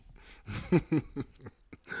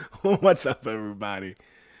What's up, everybody?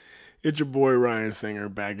 It's your boy Ryan Singer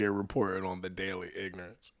back here reporting on the Daily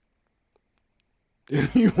Ignorance.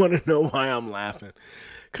 You want to know why I'm laughing?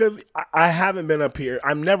 Because I haven't been up here.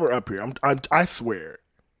 I'm never up here. I swear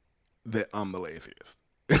that I'm the laziest.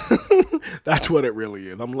 That's what it really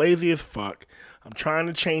is. I'm lazy as fuck. I'm trying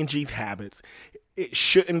to change these habits. It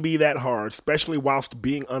shouldn't be that hard, especially whilst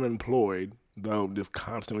being unemployed, though I'm just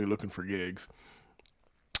constantly looking for gigs.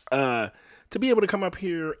 To be able to come up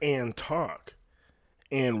here and talk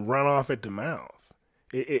and run off at the mouth.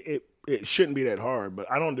 It shouldn't be that hard, but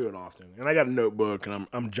I don't do it often. And I got a notebook and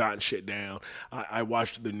I'm jotting shit down. I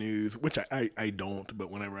watch the news, which I don't,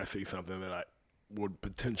 but whenever I see something that I would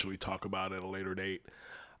potentially talk about at a later date,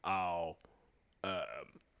 I'll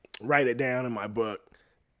write it down in my book.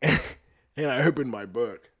 And I open my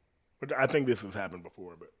book, which I think this has happened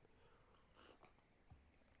before, but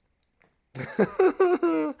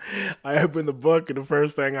I opened the book and the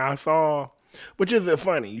first thing I saw, which isn't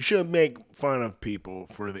funny. You should make fun of people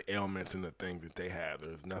for the ailments and the things that they have.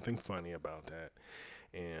 There's nothing funny about that.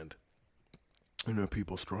 And,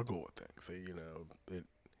 people struggle with things. So,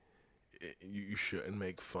 you shouldn't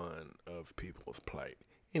make fun of people's plight.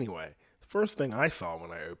 Anyway, the first thing I saw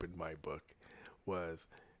when I opened my book was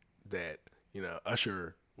that,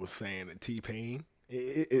 Usher was saying that T-Pain,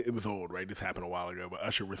 it was old, right? This happened a while ago, but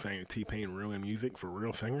Usher was saying T-Pain ruined music for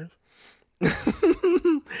real singers.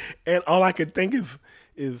 And all I could think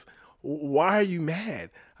is why are you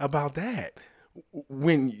mad about that?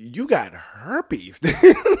 When you got herpes,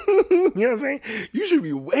 you know what I'm saying? You should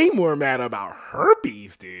be way more mad about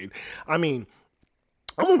herpes, dude. I mean,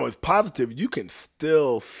 I'm almost positive you can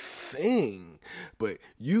still sing, but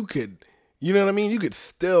you could, you know what I mean? You could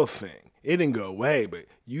still sing. It didn't go away, but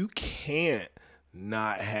you can't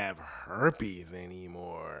not have herpes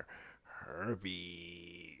anymore.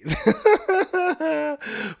 Herpes.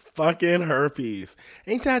 Fucking herpes.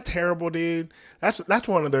 Ain't that terrible, dude? That's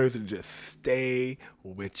one of those that just stay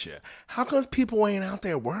with you. How come people ain't out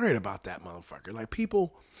there worried about that motherfucker? Like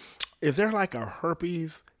people, is there like a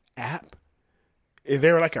herpes app? Is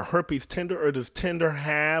there like a herpes Tinder, or does Tinder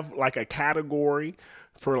have like a category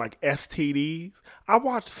for like STDs? I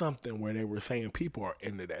watched something where they were saying people are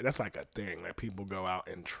into that. That's like a thing. Like people go out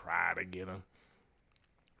and try to get them.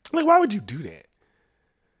 Like, why would you do that?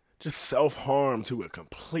 Just self-harm to a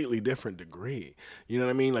completely different degree. You know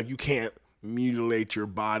what I mean? Like, you can't mutilate your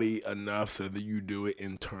body enough so that you do it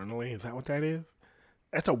internally. Is that what that is?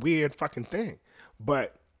 That's a weird fucking thing.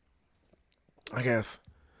 But I guess,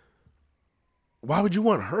 why would you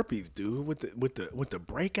want herpes, dude? With the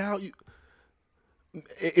breakout,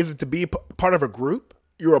 is it to be part of a group?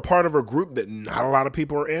 You're a part of a group that not a lot of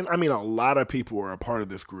people are in. I mean, a lot of people are a part of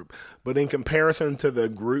this group, but in comparison to the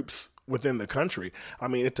groups within the country, I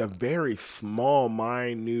mean, it's a very small,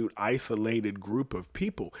 minute, isolated group of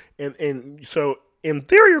people. And so in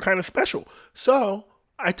theory, you're kind of special. So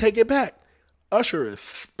I take it back. Usher is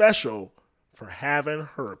special for having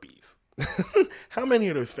herpes. How many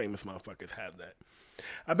of those famous motherfuckers have that?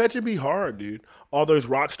 I bet you'd be hard, dude. All those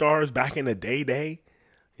rock stars back in the day.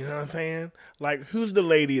 You know what I'm saying? Like, who's the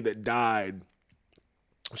lady that died?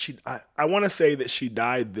 I want to say that she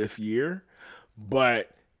died this year, but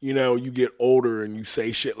you get older and you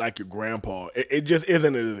say shit like your grandpa. It just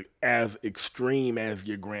isn't as extreme as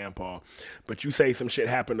your grandpa. But you say some shit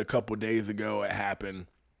happened a couple days ago. It happened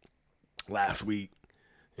last week.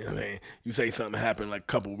 You know what I mean? You say something happened like a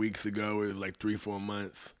couple weeks ago. It was like 3-4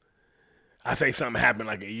 months. I say something happened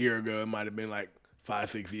like a year ago. It might have been like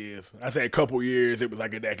 5-6 years. I say a couple years. It was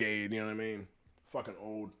like a decade. You know what I mean? Fucking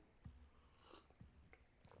old.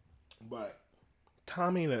 But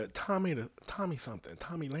Tommy something.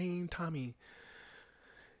 Tommy Lane. Tommy.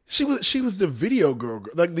 She was the video girl,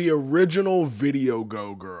 like the original video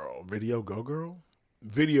go girl. Video go girl.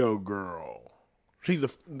 Video girl. She's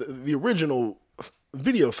the original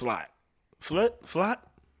video slot. Slot.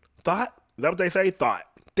 Thought. Is that what they say? Thought.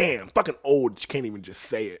 Damn. Fucking old. She can't even just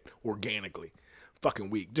say it organically. Fucking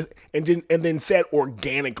weak. Just and then said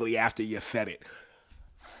organically after you said it.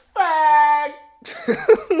 Fuck.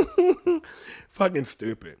 Fucking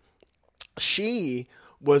stupid. She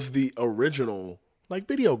was the original like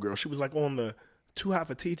video girl. She was like on the Too Hot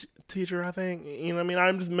for Teacher, I think. You know what I mean?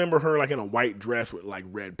 I just remember her like in a white dress with like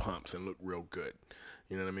red pumps and looked real good.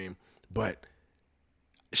 You know what I mean? But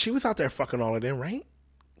she was out there fucking all of them, right?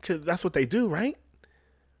 Because that's what they do, right?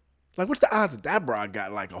 Like, what's the odds that broad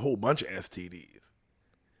got like a whole bunch of STDs?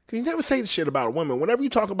 Because you never say shit about a woman. Whenever you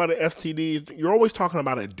talk about an STD, you're always talking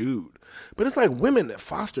about a dude. But it's like women that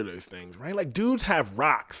foster those things, right? Like, dudes have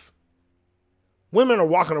rocks. Women are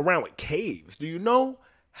walking around with caves. Do you know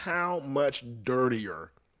how much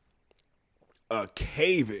dirtier a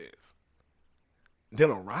cave is than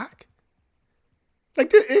a rock?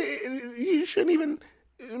 Like, you shouldn't even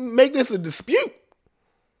make this a dispute.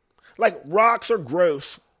 Like, rocks are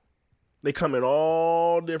gross. They come in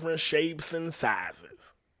all different shapes and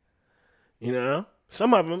sizes. You know?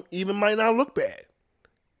 Some of them even might not look bad.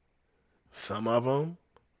 Some of them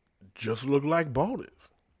just look like boulders.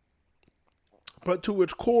 But to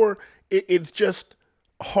its core, it's just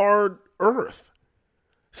hard earth.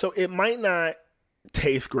 So it might not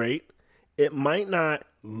taste great. It might not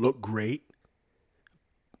look great.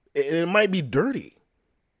 It might be dirty.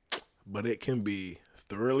 But it can be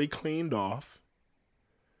thoroughly cleaned off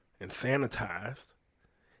and sanitized.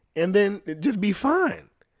 And then it just be fine.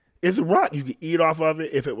 It's a rock. You could eat off of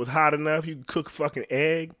it. If it was hot enough, you could cook a fucking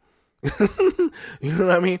egg. You know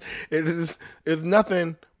what I mean? There's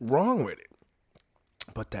nothing wrong with it.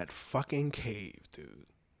 But that fucking cave, dude.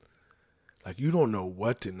 Like, you don't know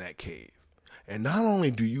what's in that cave. And not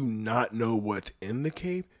only do you not know what's in the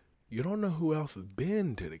cave, you don't know who else has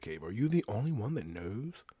been to the cave. Are you the only one that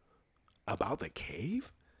knows about the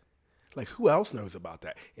cave? Like, who else knows about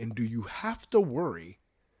that? And do you have to worry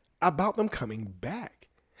about them coming back?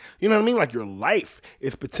 You know what I mean? Like, your life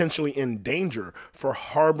is potentially in danger for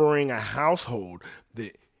harboring a household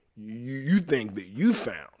that you think that you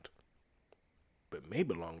found, but may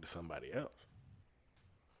belong to somebody else.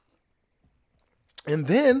 And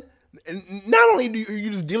then, not only are you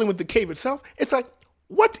just dealing with the cave itself, it's like,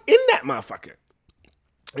 what's in that motherfucker?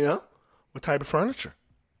 You know? What type of furniture?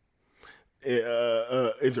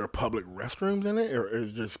 Is there public restrooms in it? Or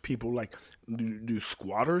is just people like, do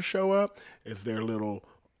squatters show up? Is there little,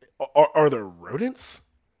 are there rodents?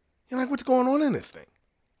 You're like, what's going on in this thing?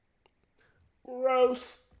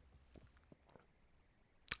 Gross.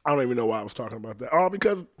 I don't even know why I was talking about that. Oh,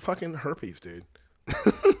 because fucking herpes, dude.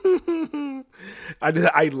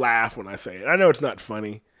 I laugh when I say it. I know it's not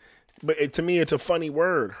funny, but to me, it's a funny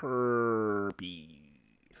word. Herpes.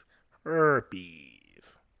 Herpes.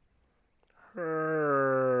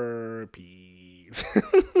 Herpes.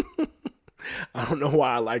 I don't know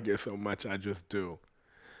why I like it so much. I just do.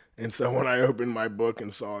 And so when I opened my book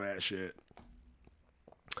and saw that shit,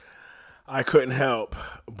 I couldn't help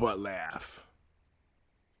but laugh.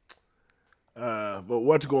 But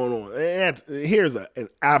what's going on? And here's an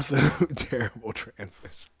absolute terrible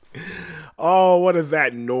transition. Oh, what is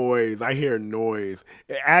that noise? I hear noise.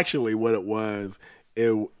 Actually, what it was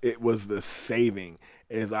the saving.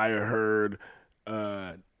 As I heard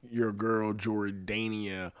your girl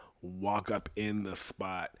Jordania walk up in the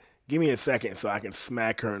spot. Give me a second so I can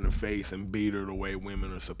smack her in the face and beat her the way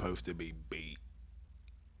women are supposed to be beat.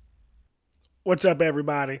 What's up,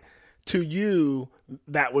 everybody? To you,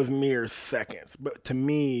 that was mere seconds. But to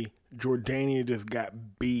me, Jordania just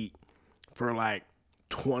got beat for like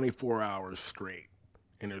 24 hours straight.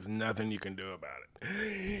 And there's nothing you can do about it.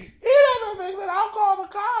 He doesn't think that I'll call the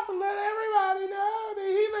cops and let everybody know that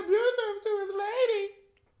he's abusive to his lady.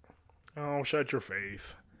 Oh, shut your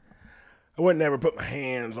face. I would never put my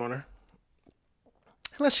hands on her.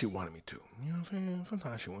 Unless she wanted me to. You know what I'm saying?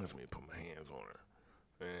 Sometimes she wants me to put my hands on her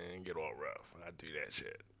and get all rough. I do that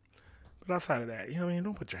shit. But outside of that, you know what I mean?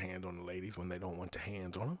 Don't put your hands on the ladies when they don't want your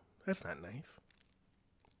hands on them. That's not nice.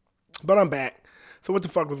 But I'm back. So what the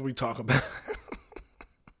fuck was we talking about?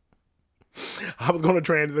 I was going to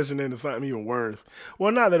transition into something even worse.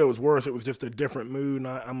 Well, not that it was worse. It was just a different mood. And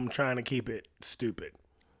I'm trying to keep it stupid.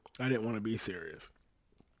 I didn't want to be serious.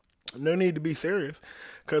 No need to be serious.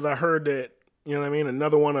 Because I heard that, you know what I mean?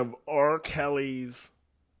 Another one of R. Kelly's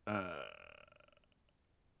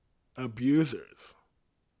abusers.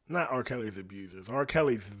 Not R. Kelly's abusers. R.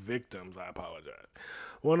 Kelly's victims, I apologize.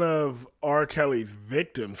 One of R. Kelly's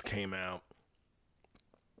victims came out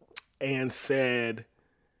and said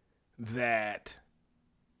that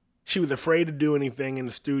she was afraid to do anything in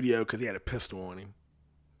the studio because he had a pistol on him.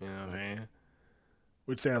 You know what I'm saying?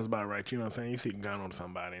 Which sounds about right. You know what I'm saying? You see a gun on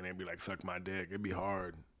somebody and they'd be like, suck my dick. It'd be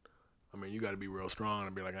hard. I mean, you got to be real strong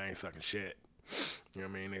and be like, I ain't sucking shit. You know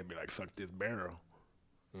what I mean? They'd be like, suck this barrel.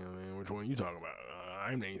 You know what I mean? Which one you talking about?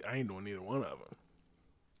 I ain't doing neither one of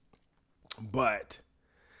them. But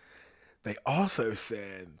they also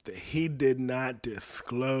said that he did not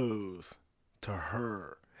disclose to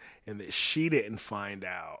her and that she didn't find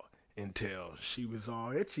out until she was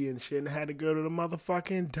all itchy and shit and had to go to the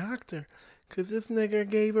motherfucking doctor because this nigga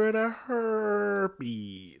gave her the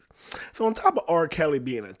herpes. So on top of R. Kelly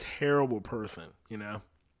being a terrible person, you know,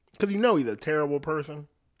 because you know he's a terrible person,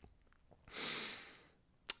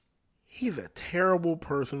 He's a terrible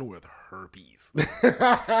person with herpes.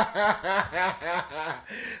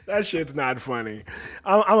 That shit's not funny.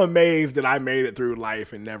 I'm amazed that I made it through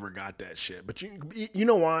life and never got that shit. But you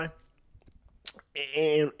know why?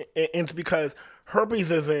 And it's because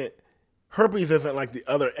herpes isn't like the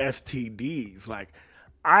other STDs. Like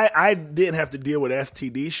I didn't have to deal with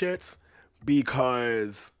STD shits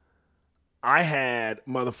because I had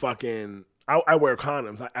motherfucking I wear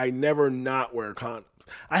condoms. I never not wear condoms.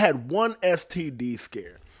 I had one STD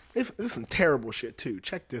scare. This is some terrible shit too.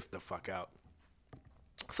 Check this the fuck out.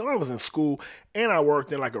 So I was in school and I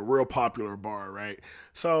worked in like a real popular bar, right?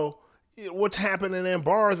 So what's happening in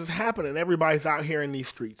bars is happening. Everybody's out here in these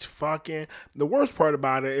streets fucking. The worst part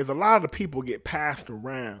about it is a lot of the people get passed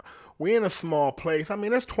around. We're in a small place. I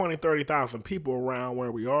mean, there's 20, 30,000 people around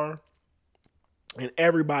where we are. And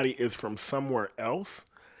everybody is from somewhere else.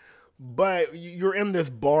 But you're in this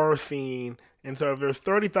bar scene. And so if there's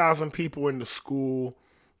 30,000 people in the school,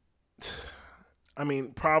 I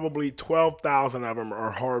mean, probably 12,000 of them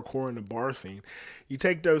are hardcore in the bar scene. You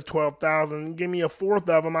take those 12,000, give me a fourth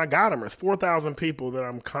of them, I got them. It's 4,000 people that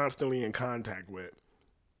I'm constantly in contact with.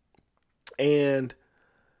 And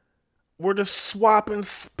we're just swapping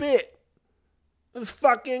spit. It's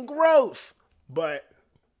fucking gross. But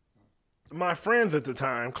my friends at the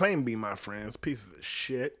time, claim to be my friends, pieces of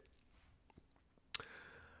shit.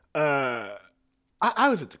 I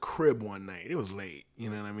was at the crib one night. It was late, you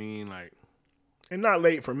know what I mean? Like, and not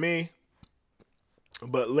late for me,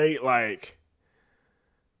 but late like,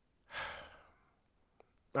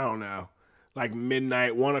 I don't know, like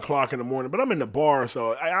midnight, 1 o'clock in the morning. But I'm in the bar,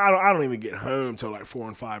 so I don't even get home till like 4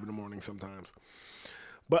 and 5 in the morning sometimes.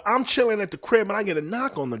 But I'm chilling at the crib and I get a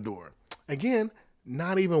knock on the door. Again,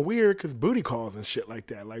 not even weird because booty calls and shit like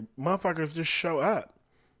that. Like, motherfuckers just show up.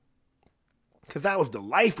 Because that was the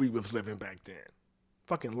life we was living back then.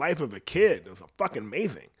 Fucking life of a kid. It was fucking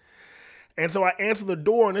amazing. And so I answer the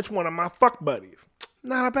door and it's one of my fuck buddies.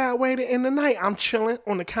 Not a bad way to end the night. I'm chilling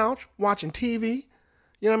on the couch watching TV.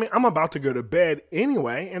 You know what I mean? I'm about to go to bed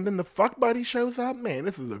anyway. And then the fuck buddy shows up. Man,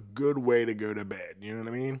 this is a good way to go to bed. You know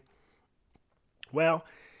what I mean? Well,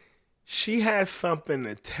 she has something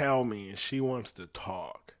to tell me and she wants to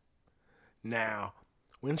talk. Now,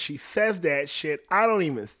 when she says that shit, I don't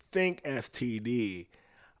even think STD.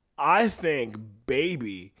 I think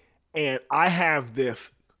baby. And I have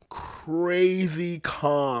this crazy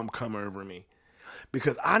calm come over me.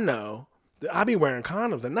 Because I know that I be wearing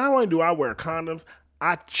condoms. And not only do I wear condoms,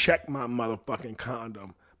 I check my motherfucking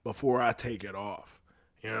condom before I take it off.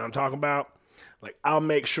 You know what I'm talking about? Like, I'll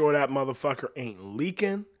make sure that motherfucker ain't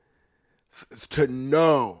leaking to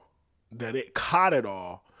know that it caught it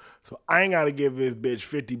all. So I ain't got to give this bitch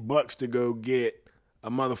 $50 to go get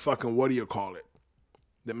a motherfucking, what do you call it,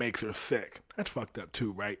 that makes her sick. That's fucked up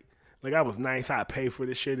too, right? Like, I was nice. I pay for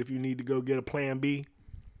this shit if you need to go get a plan B.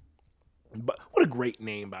 But what a great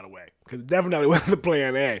name, by the way. Because it definitely wasn't the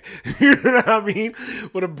plan A. You know what I mean?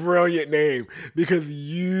 What a brilliant name. Because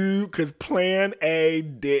plan A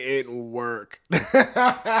didn't work.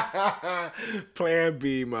 Plan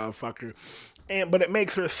B, motherfucker. But it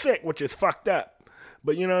makes her sick, which is fucked up.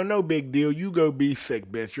 But, you know, no big deal. You go be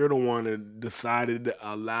sick, bitch. You're the one that decided to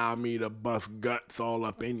allow me to bust guts all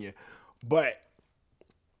up in you. But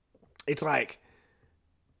it's like,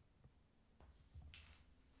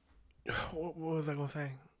 what was I going to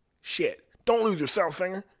say? Shit. Don't lose yourself,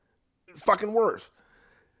 singer. It's fucking worse.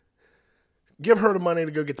 Give her the money to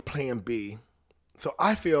go get the plan B. So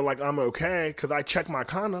I feel like I'm okay because I check my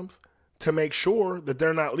condoms to make sure that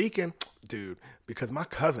they're not leaking. Dude, because my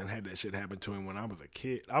cousin had that shit happen to him when I was a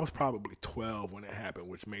kid. I was probably 12 when it happened,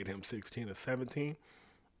 which made him 16 or 17.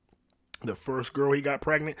 The first girl he got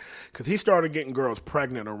pregnant, because he started getting girls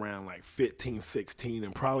pregnant around like 15, 16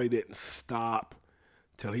 and probably didn't stop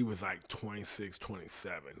till he was like 26,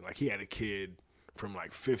 27. Like, he had a kid from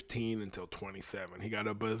like 15 until 27. He got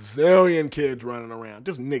a bazillion kids running around.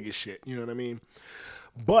 Just nigga shit, you know what I mean?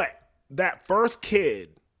 But that first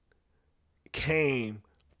kid came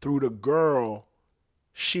through the girl.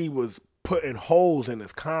 She was putting holes in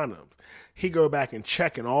his condoms. He go back and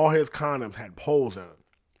check and all his condoms had holes in them.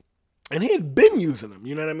 And he had been using them,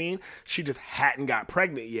 you know what I mean? She just hadn't got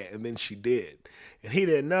pregnant yet, and then she did. And he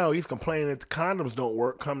didn't know. He's complaining that the condoms don't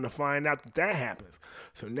work, come to find out that that happens.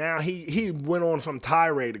 So now he went on some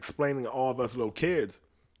tirade explaining to all of us little kids,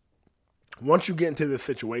 once you get into this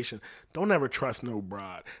situation, don't ever trust no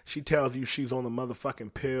broad. She tells you she's on the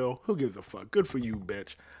motherfucking pill. Who gives a fuck? Good for you,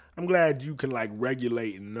 bitch. I'm glad you can, like,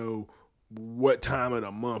 regulate and know what time of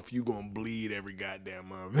the month you gonna bleed every goddamn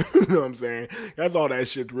month. You know what I'm saying? That's all that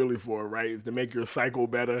shit's really for, right? Is to make your cycle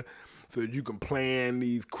better so that you can plan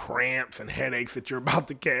these cramps and headaches that you're about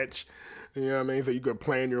to catch. You know what I mean? So you can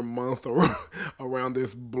plan your month around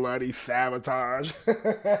this bloody sabotage.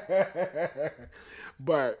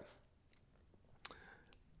 But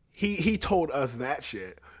he told us that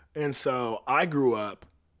shit. And so I grew up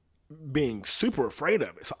being super afraid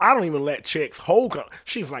of it. So I don't even let chicks hold condom.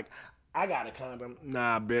 She's like, I got a condom.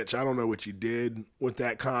 Nah, bitch, I don't know what you did with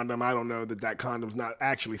that condom. I don't know that condom's not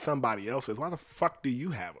actually somebody else's. Why the fuck do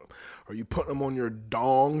you have them? Are you putting them on your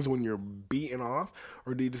dongs when you're beating off?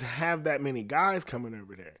 Or do you just have that many guys coming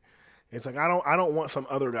over there? It's like, I don't want some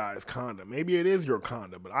other guy's condom. Maybe it is your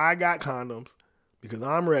condom, but I got condoms because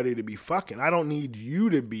I'm ready to be fucking. I don't need you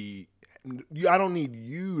to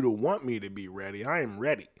want me to be ready. I am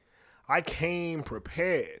ready. I came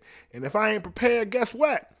prepared. And if I ain't prepared, guess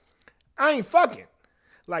what? I ain't fucking.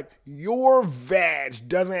 Like, your vag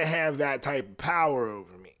doesn't have that type of power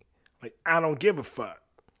over me. Like, I don't give a fuck.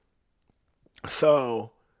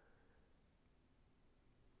 So,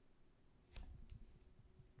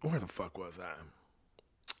 where the fuck was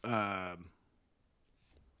I?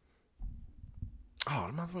 The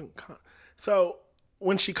motherfucking So,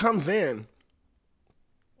 when she comes in,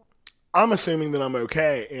 I'm assuming that I'm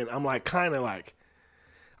okay, and I'm like, kind of like,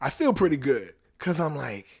 I feel pretty good, because I'm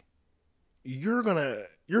like, you're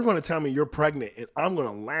gonna tell me you're pregnant, and I'm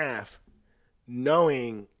gonna laugh,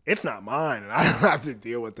 knowing it's not mine, and I don't have to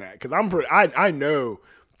deal with that, because I know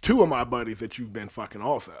 2 of my buddies that you've been fucking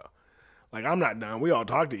also. Like, I'm not done. We all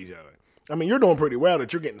talk to each other. I mean, you're doing pretty well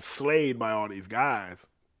that you're getting slayed by all these guys.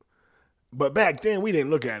 But back then, we didn't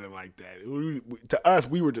look at it like that. To us,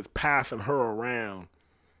 we were just passing her around.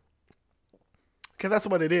 Because that's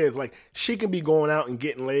what it is. Like, she can be going out and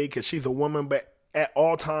getting laid because she's a woman, but at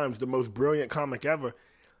all times, the most brilliant comic ever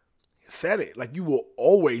said it. Like, you will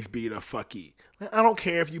always be the fucky. Like, I don't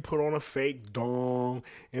care if you put on a fake dong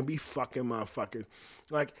and be fucking motherfuckers.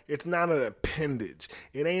 Like, it's not an appendage.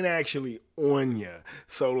 It ain't actually on you.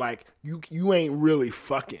 So, like, you ain't really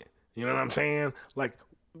fucking. You know what I'm saying? Like,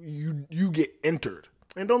 you get entered.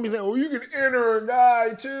 And don't be saying, oh, you can enter a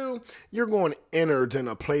guy too. You're going entered in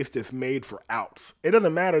a place that's made for outs. It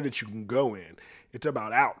doesn't matter that you can go in. It's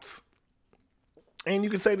about outs. And you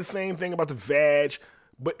can say the same thing about the vag.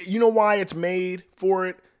 But you know why it's made for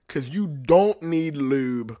it? Because you don't need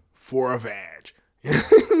lube for a vag. You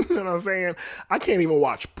know what I'm saying? I can't even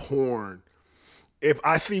watch porn. If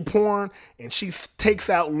I see porn and she takes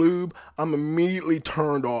out lube, I'm immediately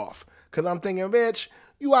turned off. Because I'm thinking, bitch,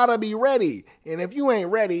 you ought to be ready. And if you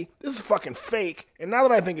ain't ready, this is fucking fake. And now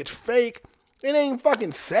that I think it's fake, it ain't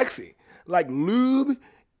fucking sexy. Like, lube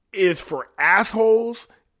is for assholes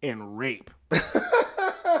and rape. You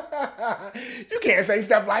can't say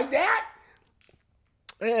stuff like that.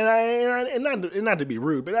 And not to be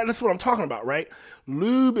rude, but that's what I'm talking about, right?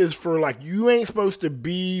 Lube is for, like, you ain't supposed to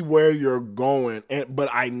be where you're going, but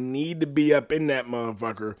I need to be up in that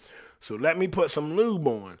motherfucker, so let me put some lube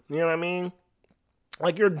on. You know what I mean?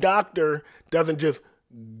 Like, your doctor doesn't just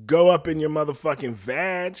go up in your motherfucking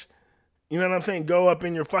vag. You know what I'm saying? Go up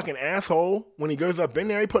in your fucking asshole. When he goes up in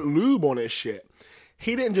there, he put lube on his shit.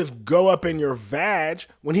 He didn't just go up in your vag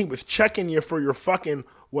when he was checking you for your fucking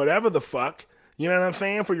whatever the fuck. You know what I'm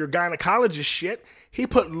saying? For your gynecologist shit. He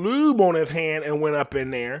put lube on his hand and went up in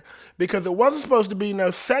there because it wasn't supposed to be no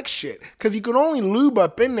sex shit. Because you can only lube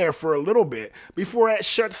up in there for a little bit before that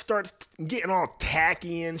shit starts getting all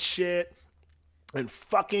tacky and shit and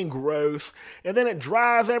fucking gross. And then it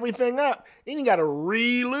dries everything up. And you got to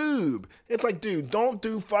re-lube. It's like, dude, don't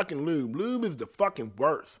do fucking lube. Lube is the fucking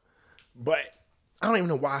worst. But I don't even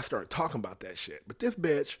know why I started talking about that shit. But this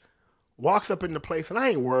bitch walks up in the place, and I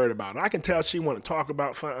ain't worried about it. I can tell she want to talk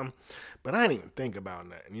about something, but I ain't even think about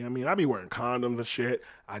nothing. You know what I mean? I be wearing condoms and shit.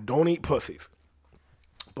 I don't eat pussies.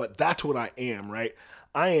 But that's what I am, right?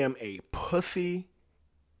 I am a pussy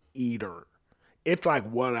eater. It's like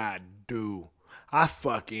what I do.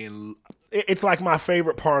 It's like my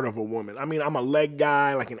favorite part of a woman. I mean, I'm a leg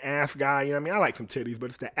guy, like an ass guy. You know what I mean? I like some titties, but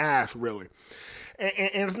it's the ass, really. And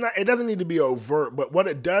it's not. It doesn't need to be overt, but what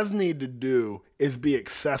it does need to do is be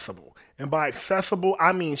accessible. And by accessible,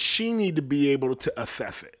 I mean she need to be able to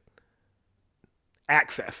access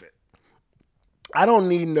it. I don't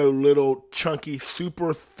need no little chunky,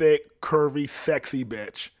 super thick, curvy, sexy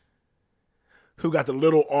bitch who got the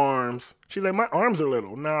little arms. She's like, my arms are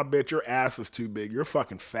little. Nah, bitch, your ass is too big. You're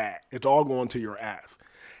fucking fat. It's all going to your ass.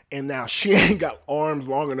 And now she ain't got arms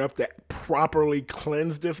long enough to properly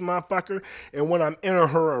cleanse this motherfucker. And when I'm in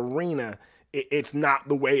her arena, it's not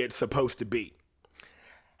the way it's supposed to be.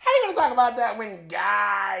 How you gonna talk about that when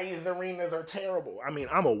guys' arenas are terrible? I mean,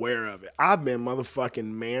 I'm aware of it. I've been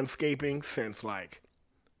motherfucking manscaping since like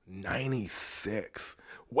 96.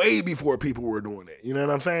 Way before people were doing it. You know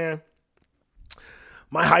what I'm saying?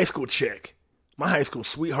 My high school chick, my high school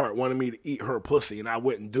sweetheart wanted me to eat her pussy and I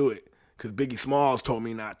wouldn't do it because Biggie Smalls told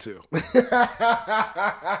me not to. You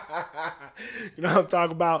know what I'm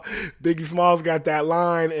talking about? Biggie Smalls got that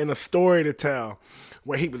line in a story to tell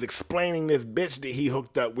where he was explaining this bitch that he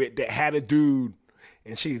hooked up with that had a dude.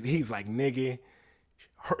 And he's like, nigga,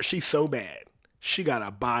 she's so bad. She got a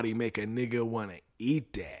body make a nigga want to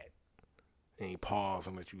eat that. And he paused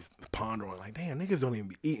and let you ponder on like, damn, niggas don't even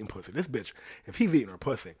be eating pussy. This bitch, if he's eating her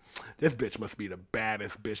pussy, this bitch must be the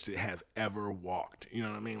baddest bitch that has ever walked. You know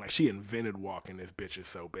what I mean? Like, she invented walking. This bitch is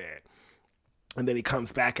so bad. And then he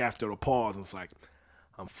comes back after the pause and it's like,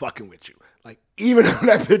 I'm fucking with you. Like, even though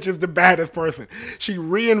that bitch is the baddest person, she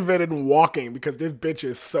reinvented walking because this bitch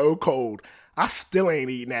is so cold. I still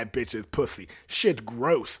ain't eating that bitch's pussy. Shit's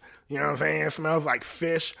gross. You know what I'm saying? It smells like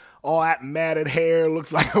fish. All that matted hair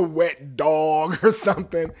looks like a wet dog or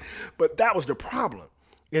something. But that was the problem,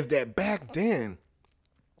 is that back then,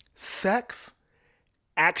 sex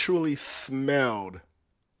actually smelled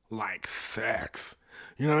like sex.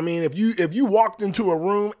 You know what I mean? If you walked into a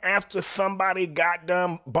room after somebody got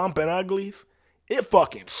done bumping uglies, it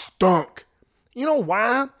fucking stunk. You know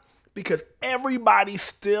why? Because everybody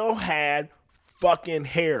still had fucking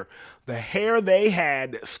hair. The hair they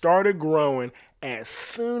had that started growing as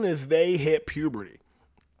soon as they hit puberty.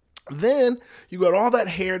 Then you got all that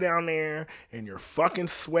hair down there and you're fucking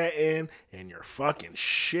sweating and you're fucking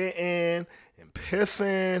shitting and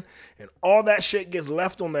pissing and all that shit gets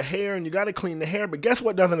left on the hair and you got to clean the hair. But guess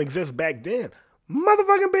what doesn't exist back then?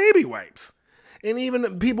 Motherfucking baby wipes. And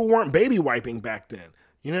even people weren't baby wiping back then.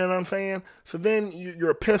 You know what I'm saying? So then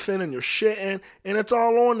you're pissing and you're shitting and it's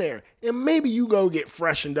all on there. And maybe you go get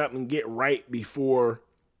freshened up and get right before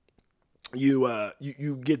you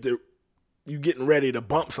getting ready to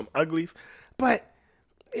bump some uglies. But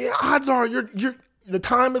yeah, odds are the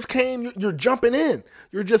time has came, you're jumping in.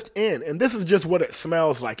 You're just in. And this is just what it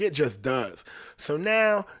smells like. It just does. So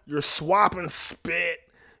now you're swapping spit.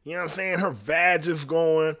 You know what I'm saying? Her vag is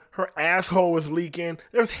going. Her asshole is leaking.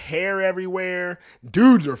 There's hair everywhere.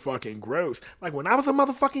 Dudes are fucking gross. Like when I was a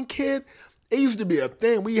motherfucking kid, it used to be a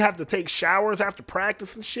thing. We have to take showers after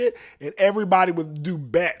practice and shit. And everybody would do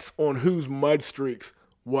bets on whose mud streaks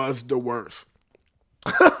was the worst.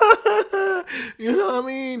 You know what I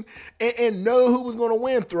mean? And know who was going to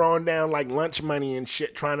win, throwing down like lunch money and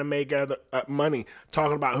shit, trying to make money,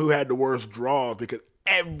 talking about who had the worst draws because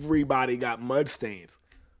everybody got mud stains.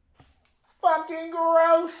 Fucking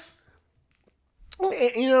gross.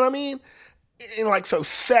 You know what I mean? And like, so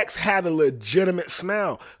sex had a legitimate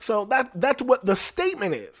smell. So that's what the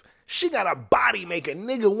statement is. She got a body make a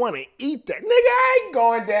nigga want to eat that. Nigga, I ain't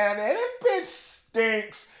going down there. This bitch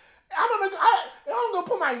stinks. I'm gonna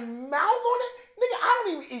put my mouth on it. Nigga, I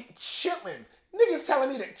don't even eat chitlins. Niggas telling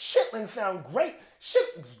me that chitlins sound great.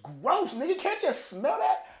 Shit's gross, nigga. Can't you smell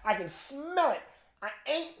that? I can smell it. I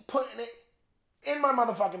ain't putting it in my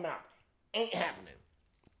motherfucking mouth. Ain't happening.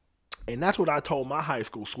 And that's what I told my high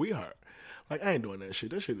school sweetheart. Like, I ain't doing that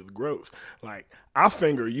shit. That shit is gross. Like, I'll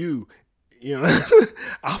finger you, you know,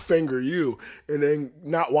 I'll finger you and then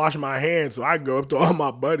not wash my hands so I go up to all my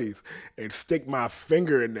buddies and stick my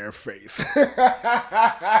finger in their face.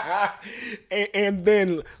 and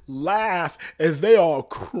then laugh as they all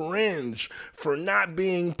cringe for not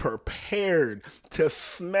being prepared to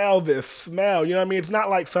smell this smell. You know what I mean? It's not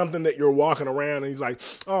like something that you're walking around and he's like,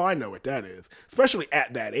 oh, I know what that is. Especially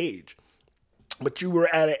at that age. But you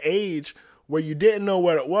were at an age where you didn't know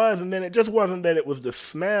what it was, and then it just wasn't that it was the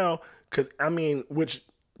smell, because, I mean, which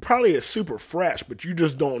probably is super fresh, but you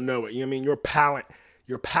just don't know it. You know what I mean?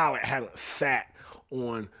 Your palate hasn't sat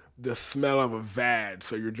on the smell of a vag,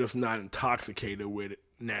 so you're just not intoxicated with it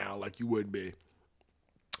now like you would be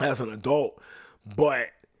as an adult. But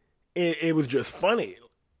it was just funny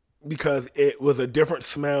because it was a different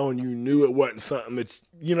smell and you knew it wasn't something that,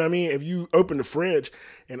 you know what I mean? If you opened the fridge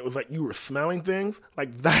and it was like you were smelling things,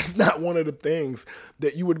 like that's not one of the things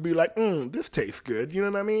that you would be like, this tastes good. You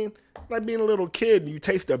know what I mean? Like being a little kid and you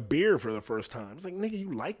taste a beer for the first time. It's like, nigga,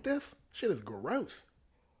 you like this? Shit is gross.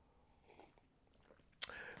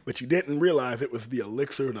 But you didn't realize it was the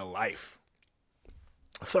elixir to life.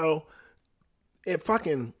 So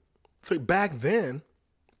back then,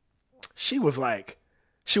 she was like,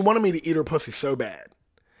 she wanted me to eat her pussy so bad.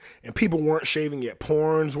 And people weren't shaving yet.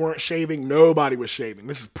 Porns weren't shaving. Nobody was shaving.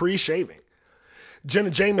 This is pre-shaving.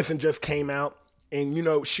 Jenna Jameson just came out. And, you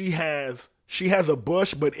know, she has a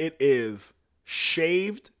bush, but it is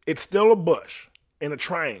shaved. It's still a bush in a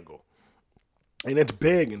triangle. And it's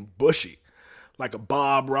big and bushy, like a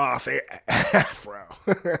Bob Ross afro.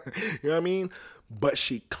 You know what I mean? But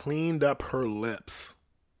she cleaned up her lips.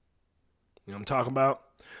 You know what I'm talking about?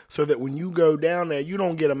 So that when you go down there, you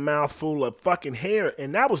don't get a mouthful of fucking hair.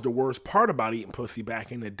 And that was the worst part about eating pussy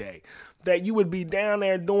back in the day. That you would be down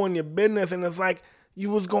there doing your business and it's like you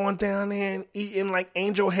was going down there and eating like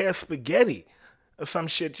angel hair spaghetti or some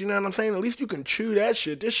shit. You know what I'm saying? At least you can chew that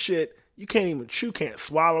shit. This shit, you can't even chew, can't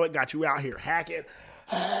swallow it. Got you out here hacking.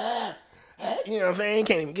 You know what I'm saying?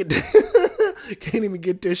 Can't even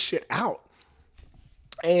get this shit out.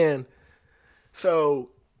 And so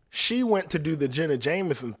she went to do the Jenna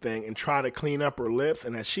Jameson thing and try to clean up her lips.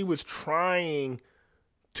 And as she was trying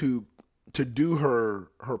to do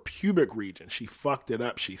her pubic region, she fucked it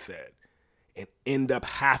up, she said, and end up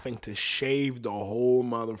having to shave the whole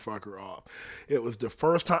motherfucker off. It was the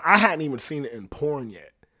first time. I hadn't even seen it in porn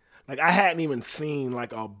yet. Like, I hadn't even seen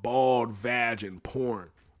like a bald vag in porn.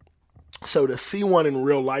 So to see one in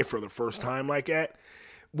real life for the first time like that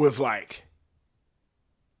was like,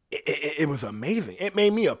 it was amazing. It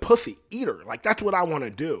made me a pussy eater. Like, that's what I want to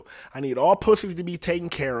do. I need all pussies to be taken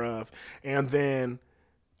care of. And then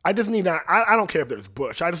I just need, I don't care if there's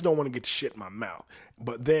bush. I just don't want to get shit in my mouth.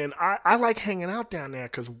 But then I like hanging out down there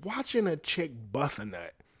because watching a chick bust a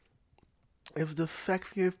nut is the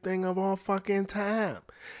sexiest thing of all fucking time.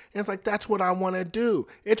 And it's like, that's what I want to do.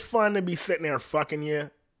 It's fun to be sitting there fucking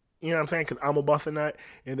you. You know what I'm saying? Because I'm a bust a nut,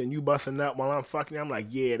 and then you bust a nut while I'm fucking you. I'm like,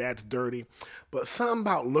 yeah, that's dirty. But something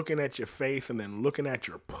about looking at your face and then looking at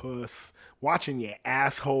your puss, watching your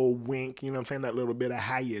asshole wink, you know what I'm saying? That little bit of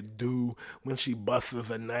how you do when she busts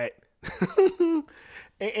a nut.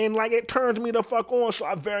 and like, it turns me the fuck on, so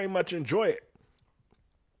I very much enjoy it.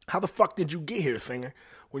 How the fuck did you get here, singer?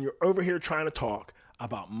 When you're over here trying to talk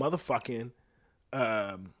about motherfucking,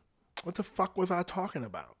 what the fuck was I talking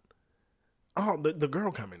about? Oh, the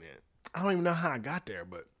girl coming in. I don't even know how I got there,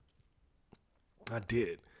 but I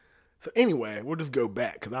did. So anyway, we'll just go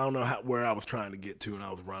back because I don't know where I was trying to get to and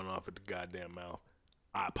I was running off at the goddamn mouth.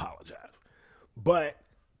 I apologize. But,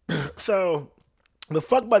 so, the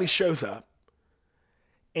fuck buddy shows up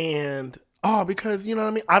and, because, you know what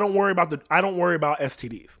I mean? I don't worry about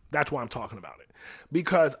STDs. That's why I'm talking about it.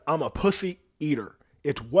 Because I'm a pussy eater.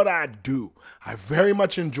 It's what I do. I very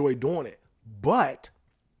much enjoy doing it. But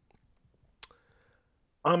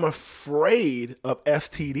I'm afraid of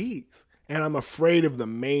STDs, and I'm afraid of the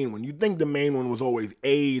main one. You think the main one was always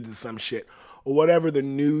AIDS or some shit, or whatever the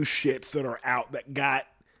new shits that are out that got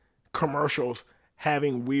commercials,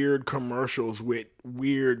 having weird commercials with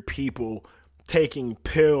weird people taking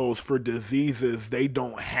pills for diseases they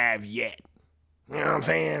don't have yet. You know what I'm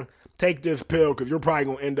saying? Take this pill because you're probably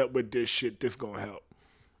going to end up with this shit. This going to help.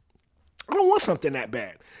 I don't want something that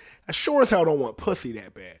bad. I sure as hell don't want pussy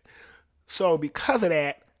that bad. So because of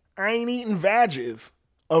that, I ain't eating vages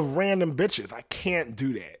of random bitches. I can't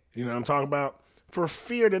do that. You know what I'm talking about? For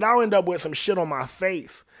fear that I'll end up with some shit on my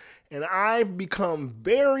face. And I've become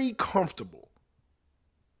very comfortable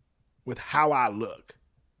with how I look.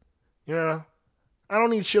 You know? I don't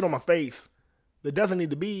need shit on my face that doesn't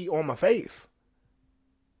need to be on my face.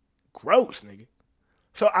 Gross, nigga.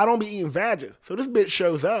 So I don't be eating vages. So this bitch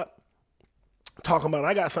shows up talking about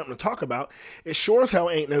I got something to talk about. It sure as hell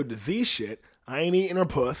ain't no disease shit. I ain't eating her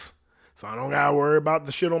puss, so I don't gotta worry about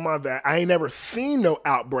the shit on my back. I ain't never seen no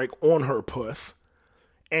outbreak on her puss.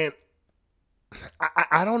 And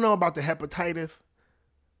I don't know about the hepatitis,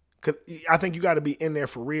 because I think you gotta be in there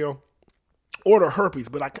for real. Or the herpes,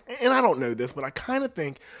 but I don't know this, but I kind of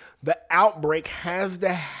think the outbreak has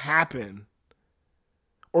to happen,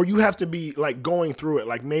 or you have to be like going through it.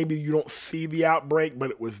 Like maybe you don't see the outbreak,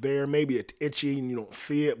 but it was there. Maybe it's itchy and you don't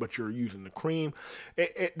see it, but you're using the cream.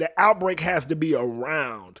 The outbreak has to be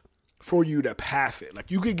around for you to pass it.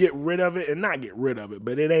 Like you could get rid of it and not get rid of it,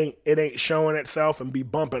 but it ain't showing itself and be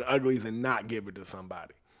bumping uglies and not give it to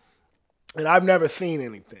somebody. And I've never seen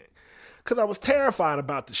anything because I was terrified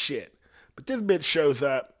about the shit. But this bitch shows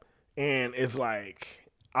up and is like,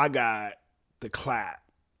 I got the clap.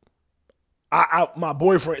 My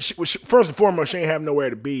boyfriend, first and foremost, she ain't have nowhere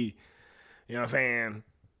to be. You know what I'm saying?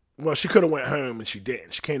 Well, she could have went home and she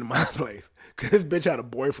didn't. She came to my place because this bitch had a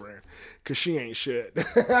boyfriend because she ain't shit.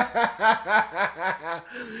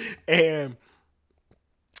 And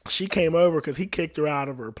she came over because he kicked her out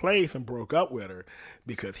of her place and broke up with her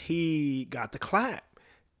because he got the clap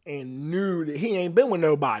and knew that he ain't been with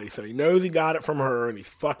nobody. So he knows he got it from her and he's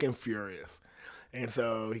fucking furious. And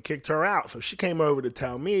so he kicked her out. So she came over to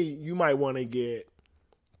tell me, you might want to get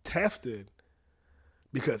tested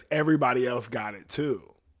because everybody else got it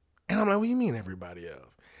too. And I'm like, what do you mean everybody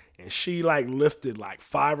else? And she like listed like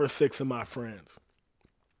 5 or 6 of my friends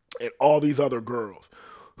and all these other girls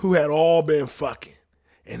who had all been fucking.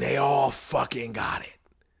 And they all fucking got it.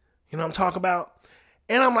 You know what I'm talking about?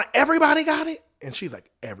 And I'm like, everybody got it? And she's like,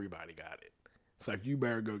 everybody got it. It's like, you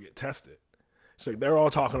better go get tested. It's like, they're all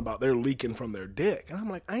talking about they're leaking from their dick. And I'm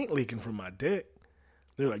like, I ain't leaking from my dick.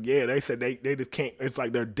 They're like, yeah, they said they just can't. It's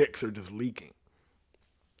like their dicks are just leaking.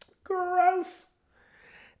 Gross.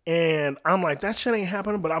 And I'm like, that shit ain't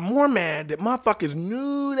happening. But I'm more mad that motherfuckers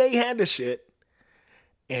knew they had the shit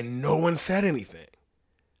and no one said anything.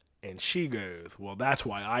 And she goes, well, that's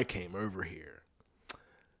why I came over here.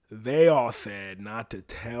 They all said not to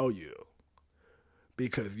tell you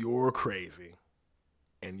because you're crazy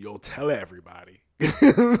and you'll tell everybody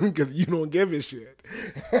because you don't give a shit.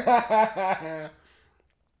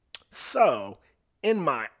 So, in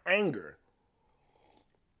my anger,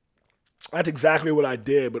 that's exactly what I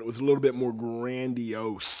did, but it was a little bit more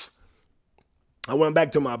grandiose. I went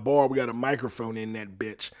back to my bar. We got a microphone in that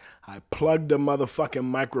bitch. I plugged the motherfucking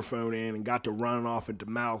microphone in and got to running off into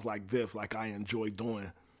mouths like this, like I enjoy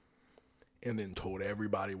doing, and then told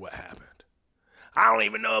everybody what happened. I don't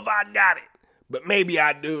even know if I got it, but maybe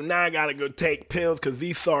I do. Now I gotta go take pills because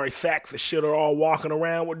these sorry sacks of shit are all walking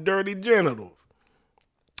around with dirty genitals.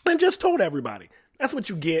 And just told everybody. That's what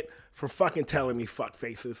you get for fucking telling me fuck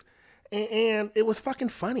faces. And it was fucking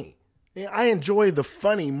funny. I enjoy the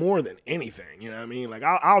funny more than anything. You know what I mean? Like,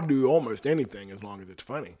 I'll do almost anything as long as it's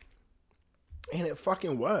funny. And it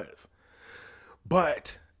fucking was.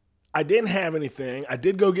 But I didn't have anything. I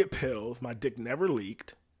did go get pills. My dick never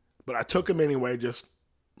leaked. But I took them anyway just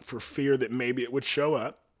for fear that maybe it would show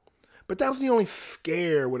up. But that was the only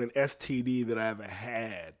scare with an STD that I ever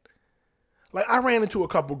had. Like, I ran into a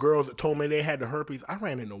couple girls that told me they had the herpes. I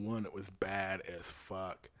ran into one that was bad as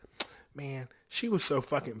fuck. Man, she was so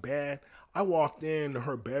fucking bad. I walked into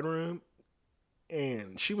her bedroom,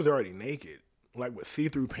 and she was already naked. Like, with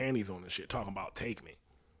see-through panties on and shit, talking about take me.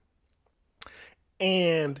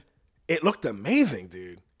 And it looked amazing,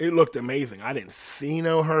 dude. It looked amazing. I didn't see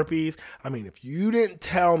no herpes. I mean, if you didn't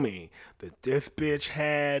tell me that this bitch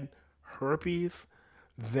had herpes,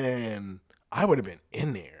 then I would have been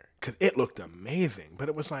in there. Because it looked amazing. But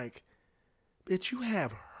it was like, bitch, you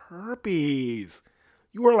have herpes.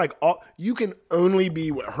 You are like, you can only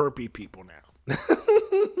be with herpes people now.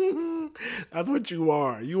 That's what you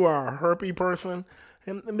are. You are a herpes person.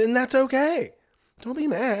 And that's okay. Don't be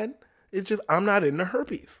mad. It's just, I'm not into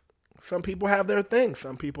herpes. Some people have their thing.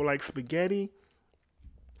 Some people like spaghetti.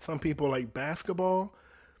 Some people like basketball.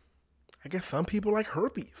 I guess some people like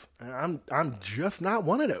herpes. I'm just not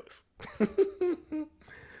one of those.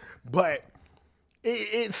 But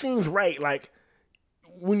it seems right. Like,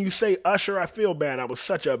 when you say Usher, I feel bad. I was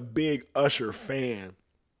such a big Usher fan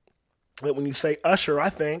that when you say Usher,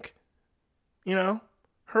 I think,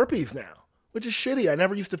 herpes now, which is shitty. I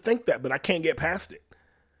never used to think that, but I can't get past it.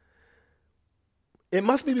 It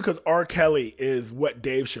must be because R. Kelly is what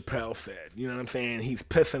Dave Chappelle said. You know what I'm saying? He's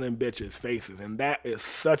pissing in bitches' faces. And that is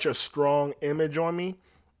such a strong image on me.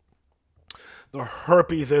 The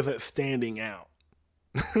herpes isn't standing out.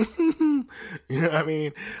 You know what I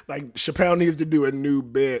mean? Like, Chappelle needs to do a new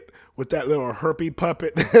bit with that little herpes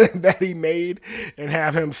puppet that he made and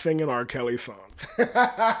have him singing R. Kelly songs.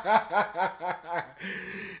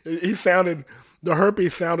 The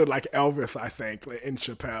herpes sounded like Elvis, I think, in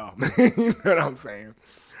Chappelle. You know what I'm saying?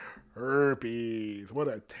 Herpes. What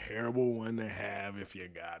a terrible one to have if you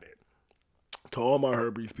got it. To all my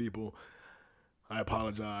herpes people, I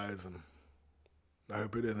apologize, and I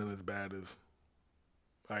hope it isn't as bad as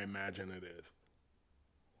I imagine it is.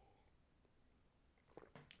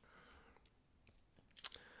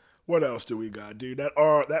 What else do we got, dude?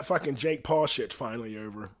 That fucking Jake Paul shit's finally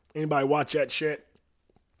over. Anybody watch that shit?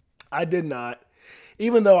 I did not.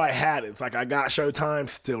 Even though I had it. It's like I got Showtime,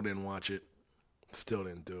 still didn't watch it. Still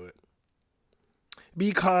didn't do it.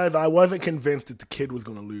 Because I wasn't convinced that the kid was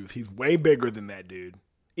going to lose. He's way bigger than that dude.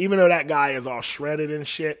 Even though that guy is all shredded and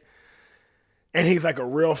shit. And he's like a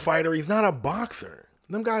real fighter. He's not a boxer.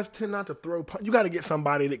 Them guys tend not to throw punches. You got to get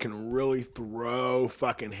somebody that can really throw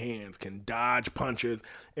fucking hands, can dodge punches,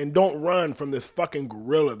 and don't run from this fucking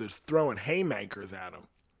gorilla that's throwing haymakers at him.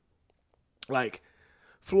 Like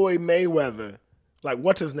Floyd Mayweather, like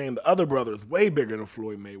what's his name? The other brother is way bigger than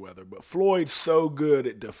Floyd Mayweather, but Floyd's so good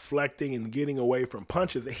at deflecting and getting away from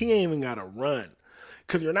punches that he ain't even got to run.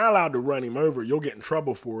 Because you're not allowed to run him over. You'll get in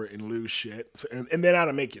trouble for it and lose shit. So, and then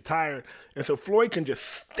that'll make you tired. And so Floyd can just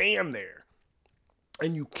stand there.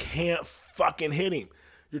 And you can't fucking hit him.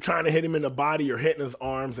 You're trying to hit him in the body, you're hitting his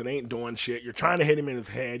arms, it ain't doing shit. You're trying to hit him in his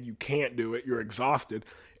head, you can't do it, you're exhausted.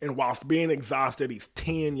 And whilst being exhausted, he's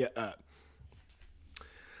teeing you up.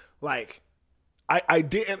 Like, I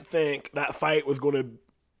didn't think that fight was going to...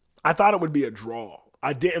 I thought it would be a draw.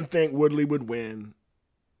 I didn't think Woodley would win.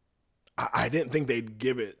 I didn't think they'd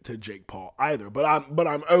give it to Jake Paul either. But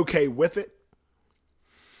I'm okay with it.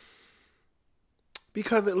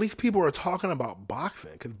 Because at least people are talking about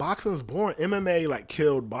boxing. Because boxing is boring. MMA, like,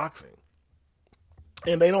 killed boxing.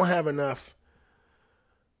 And they don't have enough,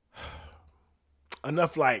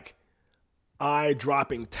 like,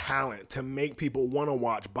 eye-dropping talent to make people want to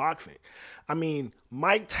watch boxing. I mean,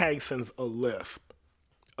 Mike Tyson's a lisp.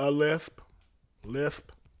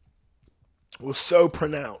 Lisp was so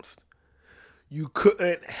pronounced. You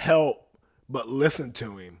couldn't help but listen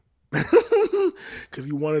to him. Because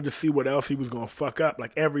you wanted to see what else he was going to fuck up,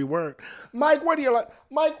 like every word. Mike, where do you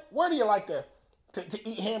like to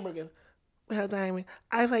eat hamburgers? Well, Diamond,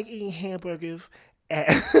 I like eating hamburgers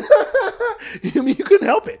you couldn't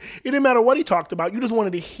help it. It didn't matter what he talked about. You just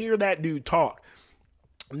wanted to hear that dude talk.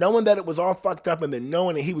 Knowing that it was all fucked up and then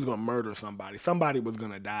knowing that he was going to murder somebody. Somebody was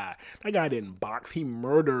going to die. That guy didn't box. He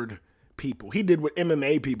murdered people. He did what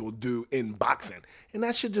MMA people do in boxing. And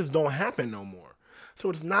that shit just don't happen no more. So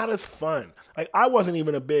it's not as fun. Like, I wasn't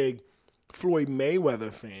even a big Floyd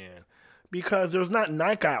Mayweather fan because there's not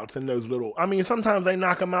knockouts in those little... I mean, sometimes they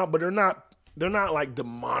knock him out, but they're not like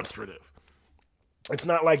demonstrative. It's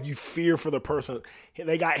not like you fear for the person.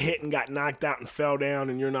 They got hit and got knocked out and fell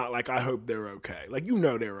down and you're not like, I hope they're okay. Like, you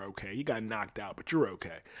know they're okay. You got knocked out, but you're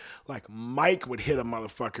okay. Like, Mike would hit a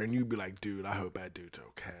motherfucker and you'd be like, dude, I hope that dude's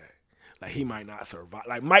okay. Like, he might not survive.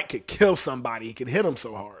 Like, Mike could kill somebody. He could hit him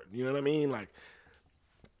so hard. You know what I mean? Like,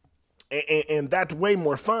 and that's way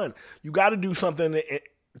more fun. You got to do something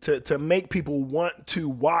to make people want to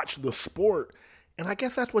watch the sport. And I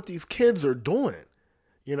guess that's what these kids are doing,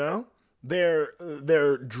 you know?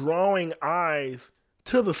 They're drawing eyes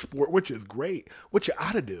to the sport, which is great. What you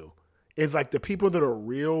ought to do is, like, the people that are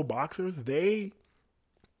real boxers, they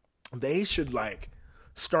should, like,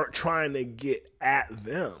 start trying to get at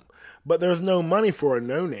them. But there's no money for a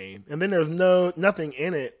no-name. And then there's nothing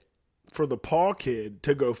in it for the Paul kid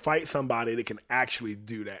to go fight somebody that can actually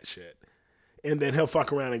do that shit. And then he'll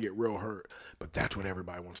fuck around and get real hurt. But that's what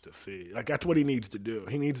everybody wants to see. Like, that's what he needs to do.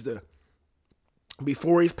 He needs to...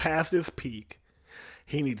 Before he's past his peak,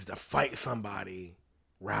 he needs to fight somebody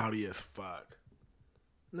rowdy as fuck.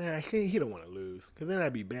 Nah, he don't want to lose, because then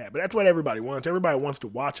that'd be bad. But that's what everybody wants. Everybody wants to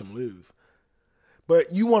watch him lose.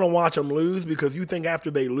 But you want to watch them lose because you think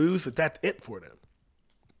after they lose that that's it for them.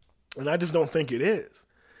 And I just don't think it is.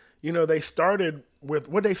 You know, they started with,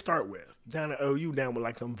 what'd they start with? Down at OU, down with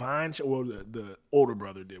like some Vine shit. Well, the older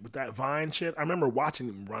brother did. With that Vine shit, I remember watching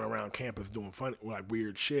him run around campus doing funny, like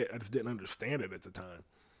weird shit. I just didn't understand it at the time.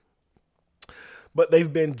 But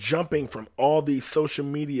they've been jumping from all these social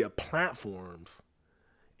media platforms.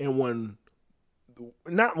 And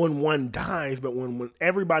not when one dies, but when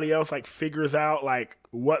everybody else like figures out like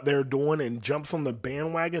what they're doing and jumps on the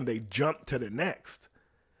bandwagon, they jump to the next.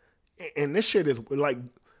 And this shit is like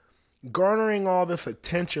garnering all this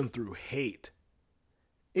attention through hate.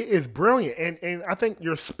 It is brilliant. And I think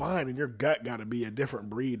your spine and your gut got to be a different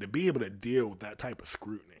breed to be able to deal with that type of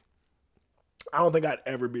scrutiny. I don't think I'd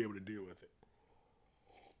ever be able to deal with it.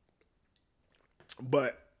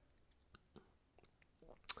 But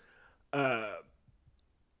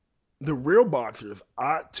the real boxers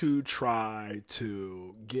ought to try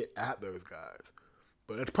to get at those guys.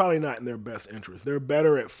 But it's probably not in their best interest. They're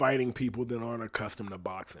better at fighting people that aren't accustomed to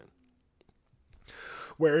boxing.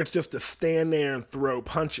 Where it's just to stand there and throw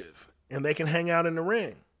punches. And they can hang out in the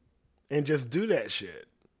ring and just do that shit.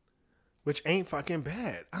 Which ain't fucking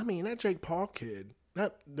bad. I mean, that Jake Paul kid,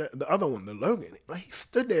 not the other one, the Logan, like, he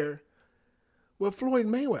stood there with Floyd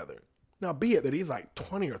Mayweather. Now, be it that he's like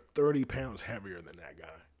 20 or 30 pounds heavier than that guy.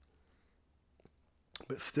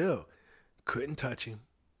 But still, couldn't touch him.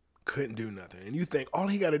 Couldn't do nothing. And you think all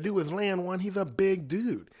he got to do is land one. He's a big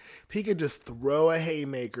dude. If he could just throw a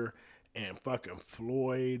haymaker and fucking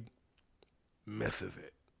Floyd misses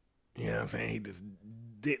it. You know what I'm saying? He just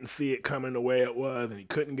didn't see it coming the way it was, and he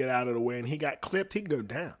couldn't get out of the way, and he got clipped, he'd go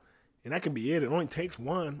down. And that could be it. It only takes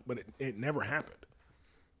one, but it never happened.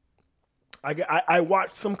 I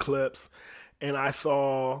watched some clips, and I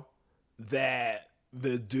saw that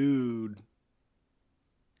the dude,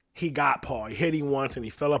 he got Paul. He hit him once, and he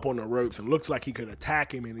fell up on the ropes, and looks like he could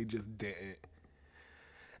attack him, and he just didn't.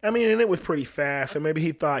 I mean, and it was pretty fast, and maybe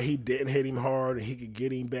he thought he didn't hit him hard, and he could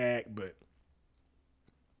get him back, but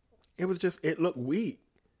it was just, it looked weak.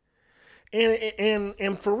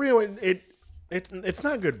 And for real, it's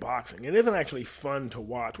not good boxing. It isn't actually fun to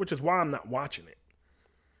watch, which is why I'm not watching it.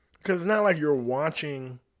 Because it's not like you're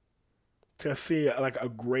watching to see like a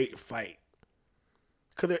great fight.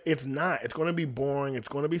 Because it's not. It's going to be boring. It's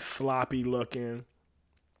going to be sloppy looking.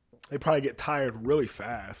 They probably get tired really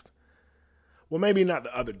fast. Well, maybe not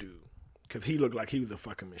the other dude, because he looked like he was a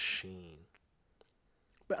fucking machine.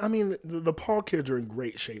 But I mean, the Paul kids are in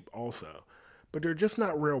great shape also. But they're just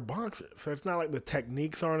not real boxers. So it's not like the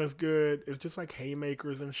techniques aren't as good. It's just like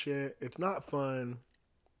haymakers and shit. It's not fun.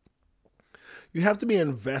 You have to be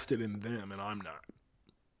invested in them, and I'm not.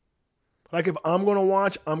 Like, if I'm going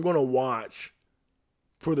to watch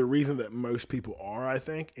for the reason that most people are, I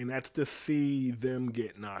think, and that's to see them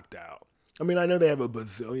get knocked out. I mean, I know they have a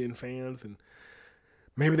bazillion fans, and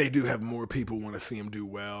maybe they do have more people want to see them do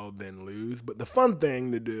well than lose, but the fun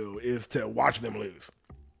thing to do is to watch them lose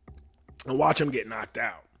and watch them get knocked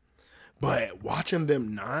out. But watching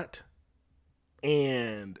them not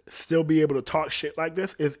and still be able to talk shit like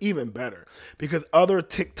this is even better, because other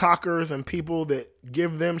TikTokers and people that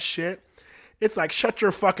give them shit, it's like, shut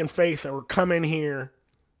your fucking face or come in here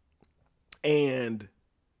and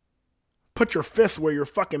put your fist where your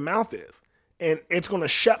fucking mouth is. And it's going to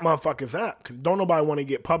shut motherfuckers up, because don't nobody want to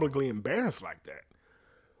get publicly embarrassed like that.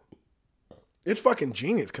 It's fucking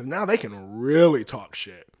genius, because now they can really talk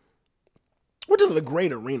shit. Which is a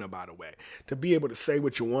great arena, by the way, to be able to say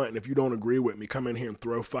what you want, and if you don't agree with me, come in here and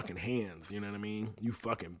throw fucking hands, you know what I mean? You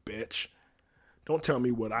fucking bitch. Don't tell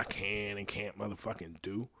me what I can and can't motherfucking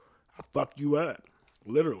do. I fuck you up,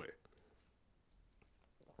 literally.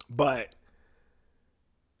 But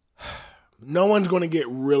no one's going to get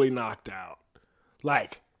really knocked out.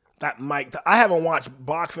 Like, that Mike, I haven't watched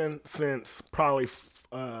boxing since probably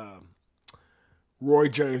Roy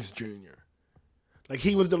Jones Jr. Like,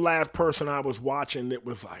 he was the last person I was watching that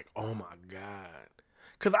was like, oh my God.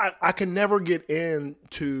 Because I could never get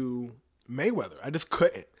into Mayweather. I just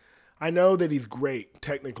couldn't. I know that he's great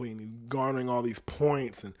technically, and he's garnering all these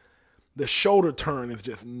points, and the shoulder turn is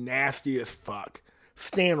just nasty as fuck.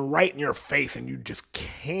 Stand right in your face, and you just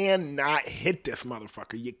cannot hit this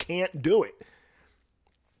motherfucker. You can't do it.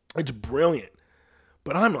 It's brilliant.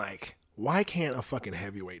 But I'm like, why can't a fucking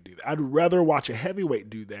heavyweight do that? I'd rather watch a heavyweight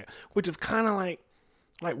do that, which is kind of like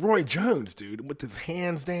Roy Jones, dude, with his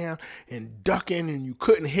hands down and ducking, and you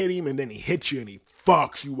couldn't hit him, and then he hits you and he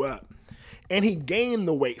fucks you up. And he gained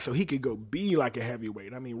the weight so he could go be like a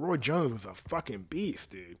heavyweight. I mean, Roy Jones was a fucking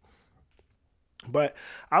beast, dude. But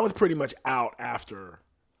I was pretty much out after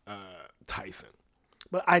Tyson.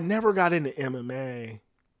 But I never got into MMA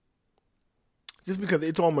just because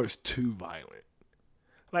it's almost too violent.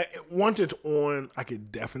 Like, once it's on, I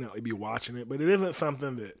could definitely be watching it, but it isn't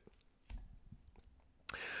something that,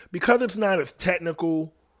 because it's not as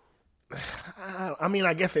technical, I mean,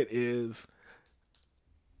 I guess it is.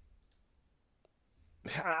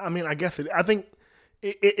 I mean, I guess I think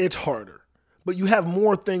it's harder, but you have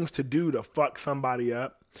more things to do to fuck somebody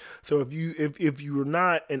up. So if you're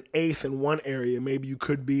not an ace in one area, maybe you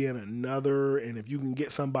could be in another, and if you can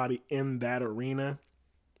get somebody in that arena,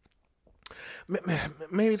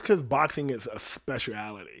 maybe it's because boxing is a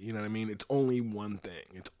speciality. You know what I mean? It's only one thing.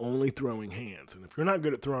 It's only throwing hands, and if you're not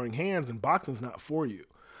good at throwing hands, then boxing's not for you.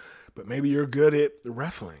 But maybe you're good at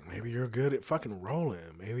wrestling. Maybe you're good at fucking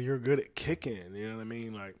rolling. Maybe you're good at kicking. You know what I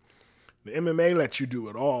mean? Like, the MMA lets you do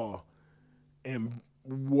it all. And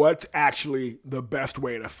what's actually the best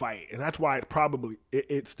way to fight? And that's why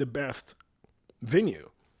it's the best venue.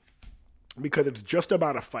 Because it's just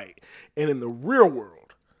about a fight. And in the real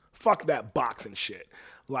world, fuck that boxing shit.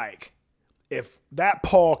 Like, if that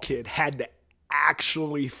Paul kid had to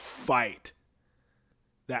actually fight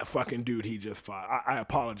that fucking dude he just fought. I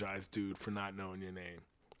apologize, dude, for not knowing your name,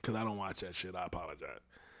 because I don't watch that shit. I apologize.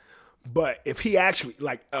 But if he actually,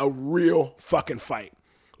 like, a real fucking fight,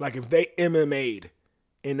 like if they MMA'd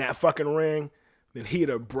in that fucking ring, then he'd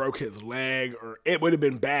have broke his leg, or it would have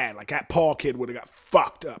been bad. Like, that Paul kid would have got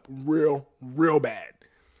fucked up real bad.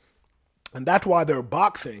 And that's why they're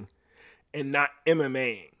boxing and not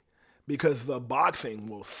MMAing, because the boxing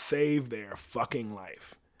will save their fucking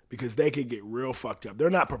life. Because they could get real fucked up. They're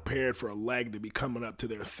not prepared for a leg to be coming up to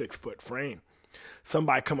their 6-foot frame.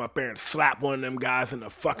 Somebody come up there and slap one of them guys in the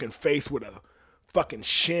fucking face with a fucking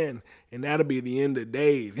shin, and that'll be the end of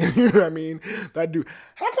days. You know what I mean? That dude,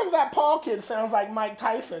 how come that Paul kid sounds like Mike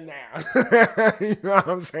Tyson now? You know what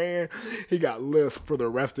I'm saying? He got lisp for the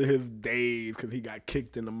rest of his days because he got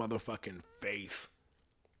kicked in the motherfucking face.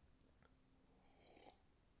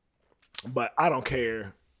 But I don't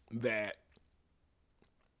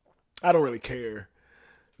really care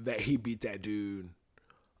that he beat that dude.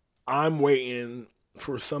 I'm waiting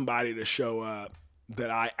for somebody to show up that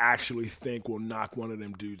I actually think will knock one of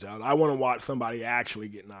them dudes out. I want to watch somebody actually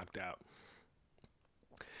get knocked out.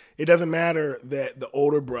 It doesn't matter that the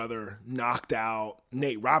older brother knocked out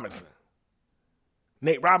Nate Robinson.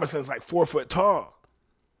 Nate Robinson's like 4 foot tall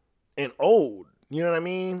and old. You know what I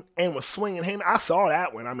mean? And was swinging him. I saw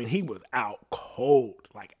that one. I mean, he was out cold,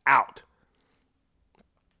 like out.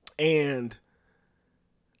 And,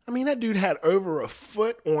 I mean, that dude had over a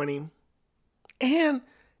foot on him. And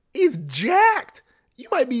he's jacked. You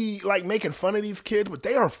might be, like, making fun of these kids, but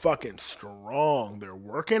they are fucking strong. They're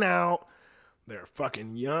working out. They're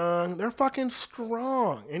fucking young. They're fucking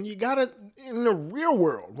strong. And you gotta, in the real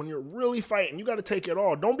world, when you're really fighting, you gotta take it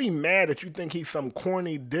all. Don't be mad that you think he's some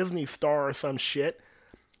corny Disney star or some shit.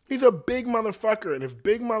 He's a big motherfucker. And if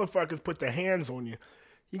big motherfuckers put their hands on you,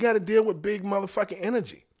 you gotta deal with big motherfucking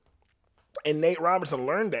energy. And Nate Robinson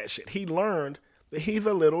learned that shit. He learned that he's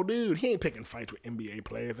a little dude. He ain't picking fights with NBA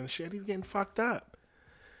players and shit. He's getting fucked up.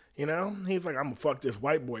 You know? He's like, I'm gonna fuck this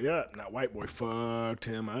white boy up. Now, white boy fucked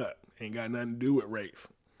him up. Ain't got nothing to do with race.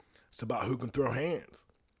 It's about who can throw hands.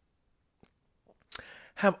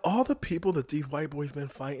 Have all the people that these white boys been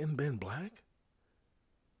fighting been black?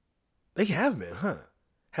 They have been, huh?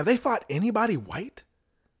 Have they fought anybody white?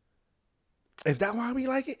 Is that why we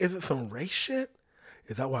like it? Is it some race shit?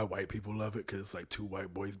 Is that why white people love it? Because it's like two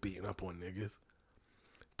white boys beating up on niggas?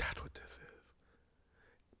 That's what this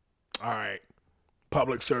is. All right.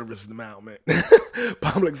 Public service announcement.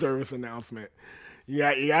 Public service announcement. You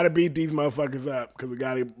got to beat these motherfuckers up because we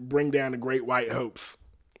got to bring down the great white hopes.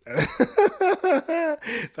 Is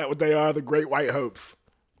that what they are? The great white hopes.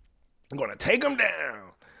 I'm going to take them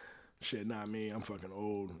down. Shit, not me. I'm fucking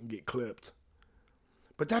old. Get clipped.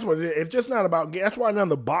 But that's what it is. It's just not about... That's why none of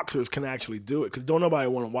the boxers can actually do it because don't nobody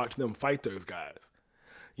want to watch them fight those guys.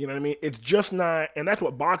 You know what I mean? It's just not... And that's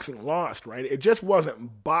what boxing lost, right? It just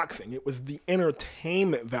wasn't boxing. It was the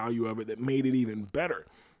entertainment value of it that made it even better.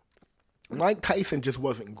 Mike Tyson just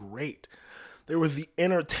wasn't great. There was the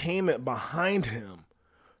entertainment behind him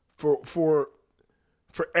for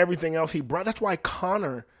everything else he brought. That's why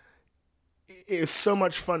Conor is so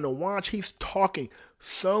much fun to watch. He's talking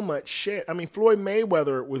so much shit. I mean, Floyd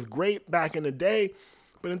Mayweather was great back in the day,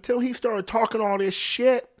 but until he started talking all this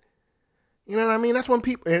shit, you know what I mean? That's when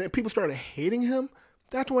people started hating him.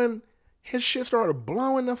 That's when his shit started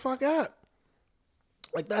blowing the fuck up.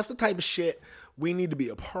 Like, that's the type of shit we need to be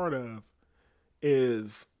a part of.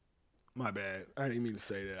 Is my bad. I didn't mean to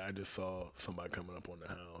say that. I just saw somebody coming up on the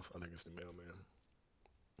house. I think it's the mailman.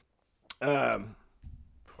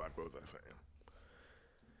 Fuck, what was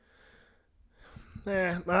I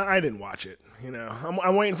saying? I didn't watch it. You know,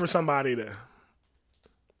 I'm waiting for somebody to.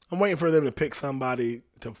 I'm waiting for them to pick somebody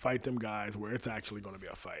to fight them guys where it's actually going to be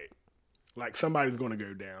a fight. Like somebody's going to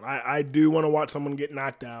go down. I do want to watch someone get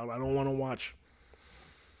knocked out. I don't want to watch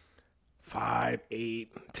 5,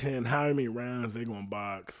 8, 10, however many rounds they're going to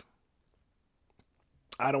box.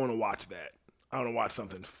 I don't want to watch that. I want to watch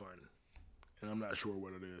something fun. And I'm not sure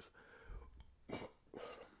what it is.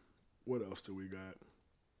 What else do we got?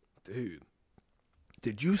 Dude,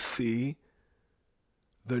 did you see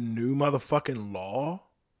the new motherfucking law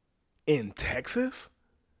in Texas?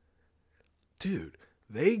 Dude,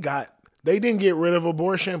 they didn't get rid of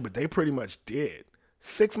abortion, but they pretty much did.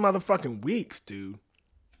 6 motherfucking weeks, dude.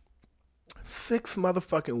 6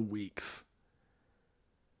 motherfucking weeks.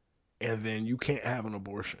 And then you can't have an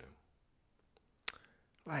abortion.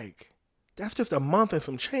 Like, that's just a month and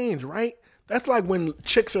some change, right? That's like when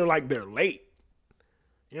chicks are like they're late.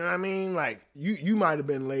 You know what I mean? Like, you might have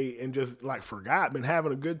been late and just like forgot, been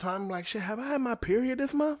having a good time. Like, shit, have I had my period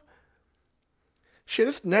this month? Shit,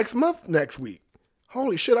 it's next month, next week.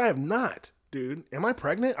 Holy shit, I have not, dude. Am I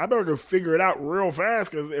pregnant? I better go figure it out real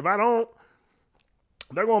fast, because if I don't,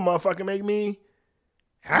 they're going to motherfucking make me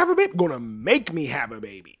have a baby. Going to make me have a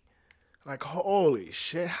baby. Like, holy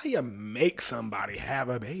shit, how you make somebody have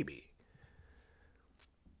a baby?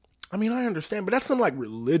 I mean, I understand, but that's some like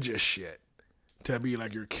religious shit to be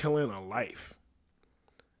like you're killing a life.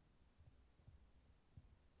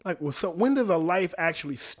 Like, well, so when does a life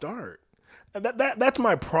actually start? That's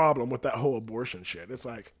my problem with that whole abortion shit. It's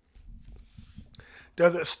like,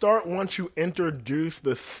 does it start once you introduce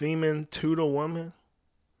the semen to the woman?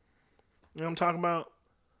 You know what I'm talking about?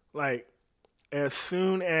 Like, as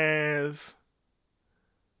soon as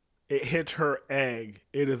it hits her egg,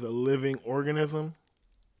 it is a living organism.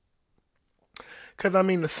 Because, I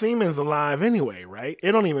mean, the semen's alive anyway, right?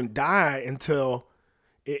 It don't even die until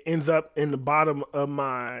it ends up in the bottom of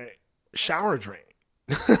my shower drain.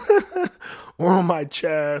 Or on my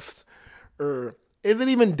chest. Or is it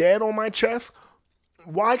even dead on my chest?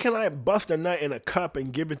 Why can I bust a nut in a cup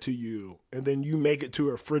and give it to you, and then you make it to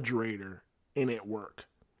a refrigerator and it work?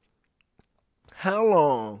 How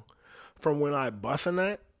long from when I bust a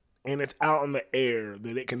nut and it's out in the air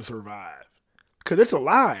that it can survive? Because it's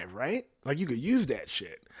alive, right? Like, you could use that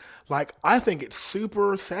shit. Like, I think it's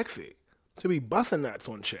super sexy to be busting nuts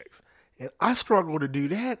on chicks. And I struggle to do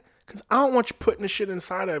that because I don't want you putting the shit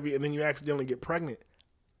inside of you and then you accidentally get pregnant.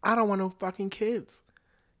 I don't want no fucking kids.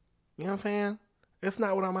 You know what I'm saying? That's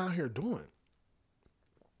not what I'm out here doing.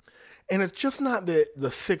 And it's just not the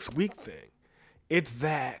 6-week thing. It's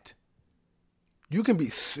that you can be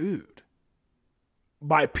sued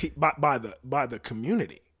by the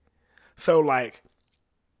community. So, like,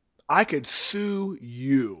 I could sue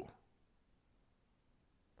you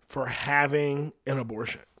for having an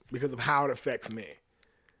abortion because of how it affects me.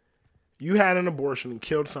 You had an abortion and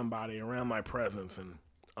killed somebody around my presence, and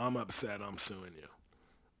I'm upset. I'm suing you.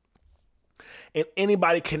 And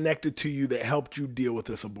anybody connected to you that helped you deal with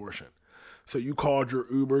this abortion. So you called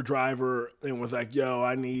your Uber driver and was like, yo,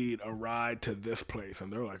 I need a ride to this place.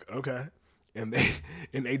 And they're like, okay. And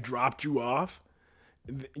they dropped you off.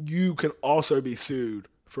 You can also be sued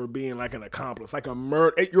for being like an accomplice, like a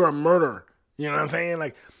murder. You're a murderer. You know what I'm saying?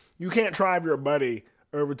 Like, you can't drive your buddy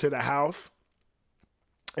over to the house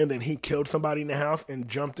and then he killed somebody in the house and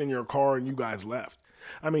jumped in your car and you guys left.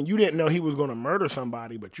 I mean, you didn't know he was going to murder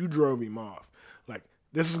somebody, but you drove him off. Like,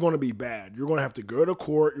 this is going to be bad. You're going to have to go to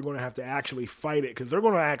court. You're going to have to actually fight it because they're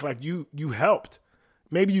going to act like you helped.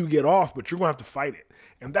 Maybe you get off, but you're going to have to fight it.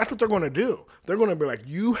 And that's what they're going to do. They're going to be like,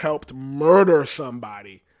 you helped murder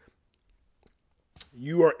somebody.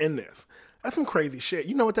 You are in this. That's some crazy shit.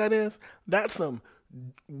 You know what that is? That's some,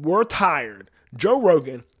 we're tired. Joe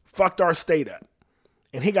Rogan fucked our state up.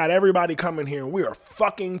 And he got everybody coming here, and we are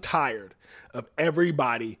fucking tired of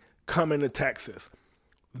everybody coming to Texas.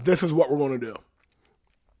 This is what we're going to do.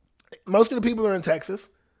 Most of the people that are in Texas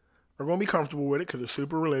are going to be comfortable with it because they're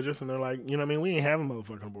super religious, and they're like, you know what I mean? We ain't having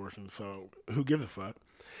motherfucking abortions, so who gives a fuck?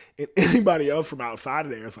 And anybody else from outside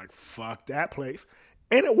of there is like, fuck that place.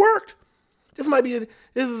 And it worked. This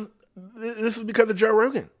is because of Joe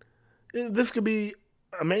Rogan. This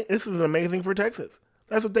is amazing for Texas.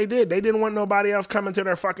 That's what they did. They didn't want nobody else coming to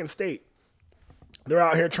their fucking state. They're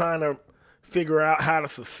out here trying to figure out how to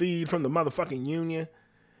secede from the motherfucking union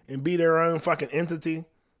and be their own fucking entity,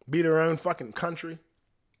 be their own fucking country.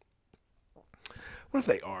 What if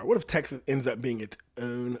they are? What if Texas ends up being its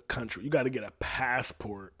own country? You got to get a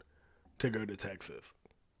passport to go to Texas.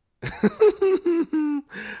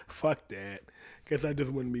 Fuck that. Guess I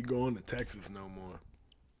just wouldn't be going to Texas no more.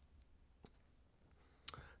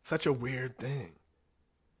 Such a weird thing.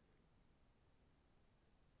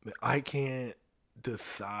 That I can't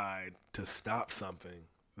decide to stop something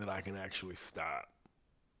that I can actually stop.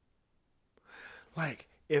 Like,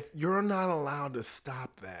 if you're not allowed to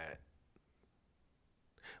stop that,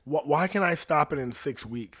 why can I stop it in 6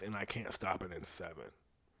 weeks and I can't stop it in 7?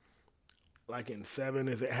 Like, in 7,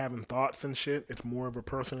 is it having thoughts and shit? It's more of a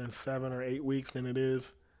person in 7 or 8 weeks than it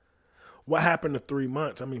is. What happened to 3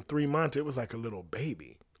 months? I mean, 3 months, it was like a little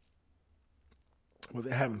baby. Was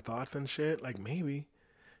it having thoughts and shit? Like, maybe.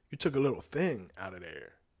 You took a little thing out of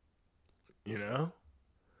there. You know?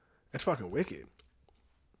 That's fucking wicked.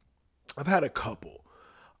 I've had a couple.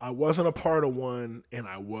 I wasn't a part of one, and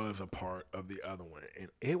I was a part of the other one. And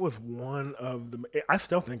it was one of the... I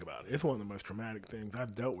still think about it. It's one of the most traumatic things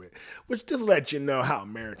I've dealt with. Which just lets you know how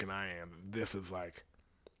American I am. This is like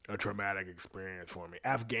a traumatic experience for me.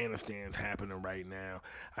 Afghanistan's happening right now.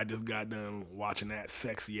 I just got done watching that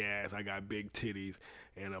sexy ass. I got big titties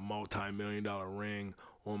and a multi-million-dollar ring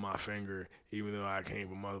on my finger, even though I came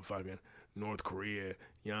from motherfucking North Korea,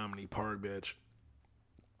 Yamini Park, bitch.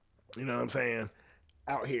 You know what I'm saying?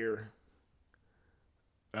 Out here.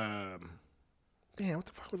 Damn, what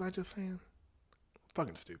the fuck was I just saying?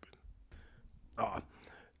 Fucking stupid. Oh,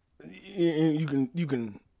 you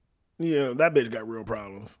can, that bitch got real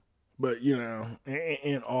problems. But,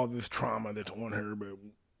 and all this trauma that's on her, but,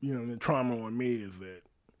 the trauma on me is that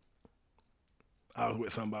I was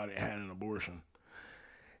with somebody that had an abortion.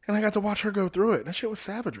 And I got to watch her go through it. That shit was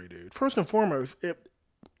savagery, dude. First and foremost,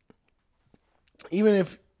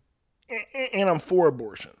 and I'm for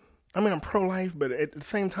abortion. I mean, I'm pro-life, but at the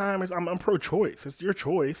same time, I'm pro-choice. It's your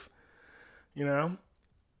choice, I'm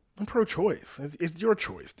pro-choice. It's your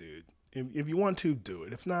choice, dude. If you want to, do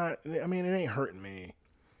it. If not, I mean, it ain't hurting me.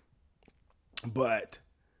 But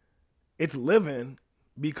it's living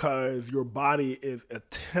because your body is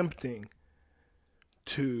attempting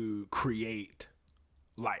to create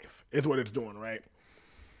life. Is what it's doing, right?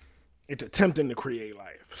 It's attempting to create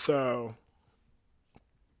life. So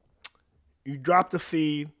You drop the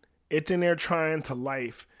seed, it's in there trying to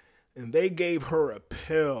life, and they gave her a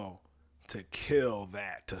pill to kill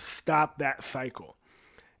that, to stop that cycle.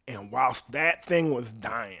 And whilst that thing was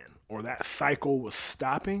dying, or that cycle was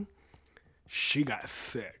stopping, she got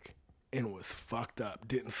sick and was fucked up.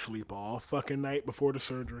 Didn't sleep all fucking night before the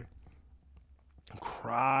surgery.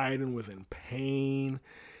 Cried and was in pain.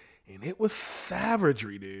 And it was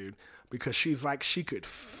savagery, dude. Because she's like, she could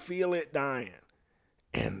feel it dying.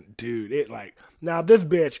 And dude, it like, now this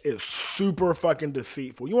bitch is super fucking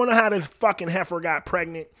deceitful. You wanna know how this fucking heifer got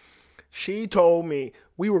pregnant? She told me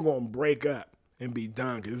we were gonna break up and be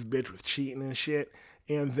done because this bitch was cheating and shit.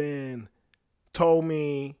 And then told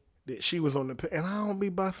me that she was on the pill. And I don't be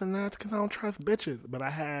busting nuts because I don't trust bitches. But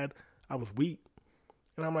I was weak.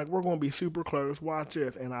 And I'm like, we're going to be super close. Watch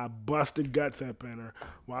this. And I busted guts up in her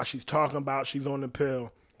while she's talking about she's on the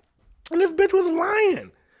pill. And this bitch was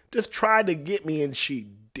lying. Just tried to get me, and she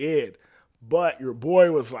did. But your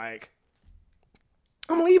boy was like,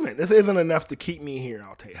 I'm leaving. This isn't enough to keep me here.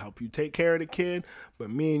 I'll help you take care of the kid, but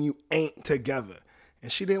me and you ain't together.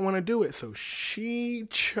 And she didn't want to do it. So she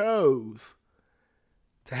chose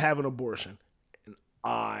to have an abortion. And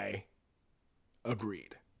I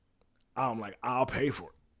agreed. I'm like, I'll pay for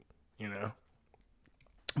it, you know?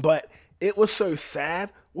 But it was so sad.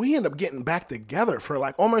 We ended up getting back together for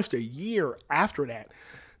like almost a year after that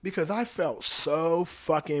because I felt so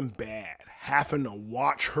fucking bad having to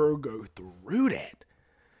watch her go through that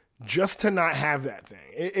just to not have that thing.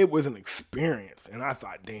 It was an experience. And I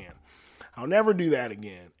thought, damn, I'll never do that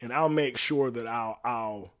again. And I'll make sure that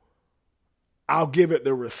I'll give it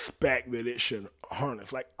the respect that it should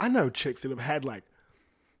harness. Like, I know chicks that have had like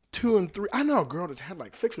 2 and 3. I know a girl that's had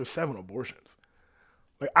like 6 or 7 abortions.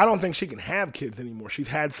 Like, I don't think she can have kids anymore. She's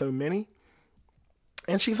had so many.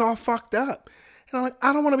 And she's all fucked up. And I'm like,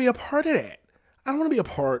 I don't want to be a part of that. I don't want to be a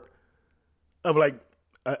part of like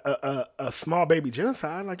a small baby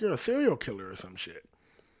genocide. Like, you're a serial killer or some shit.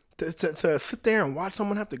 To sit there and watch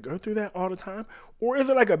someone have to go through that all the time? Or is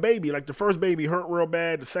it like a baby? Like the first baby hurt real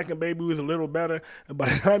bad. The second baby was a little better. And by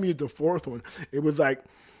the time you get the fourth one, it was like,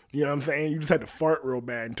 you know what I'm saying? You just had to fart real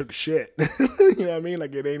bad and took a shit. You know what I mean?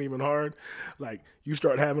 Like, it ain't even hard. Like, you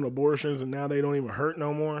start having abortions and now they don't even hurt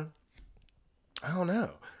no more. I don't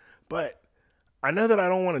know. But I know that I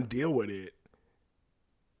don't want to deal with it.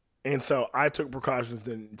 And so I took precautions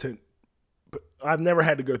but I've never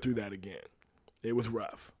had to go through that again. It was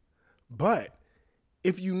rough. But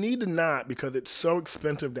if you need to not, because it's so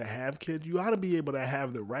expensive to have kids, you ought to be able to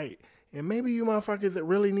have the right. And maybe you motherfuckers that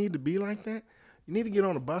really need to be like that, you need to get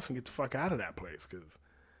on a bus and get the fuck out of that place, because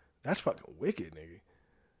that's fucking wicked, nigga.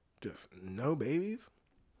 Just no babies,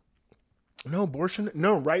 no abortion,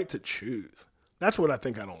 no right to choose. That's what I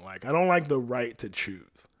think I don't like. I don't like the right to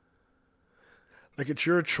choose. Like, it's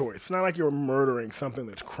your choice. It's not like you're murdering something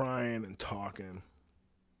that's crying and talking.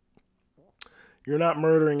 You're not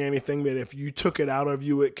murdering anything that if you took it out of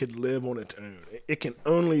you, it could live on its own. It can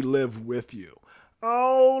only live with you.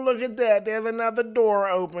 Oh, look at that. There's another door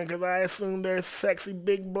open because I assume there's sexy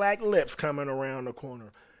big black lips coming around the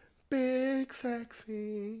corner. Big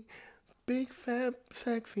sexy, big fat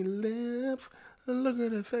sexy lips. Look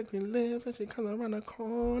at the sexy lips as she comes around the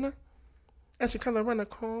corner. As she comes around the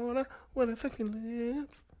corner with the sexy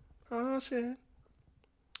lips. Oh, shit.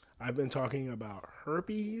 I've been talking about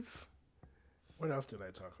herpes. What else did I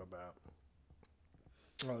talk about?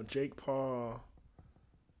 Oh, Jake Paul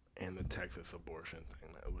and the Texas abortion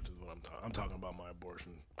thing, which is what I'm talking about, my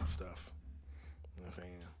abortion stuff. You know what I'm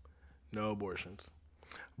saying? No abortions.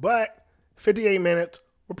 But 58 minutes.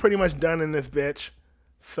 We're pretty much done in this bitch.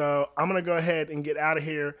 So I'm going to go ahead and get out of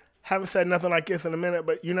here. Haven't said nothing like this in a minute,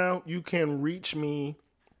 but you know, you can reach me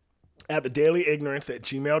at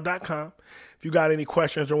thedailyignorance@gmail.com. If you got any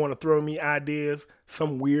questions or want to throw me ideas,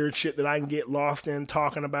 some weird shit that I can get lost in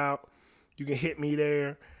talking about, you can hit me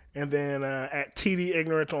there. And then at TD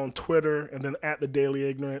Ignorance on Twitter, and then at The Daily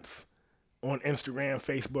Ignorance on Instagram,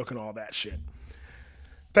 Facebook, and all that shit.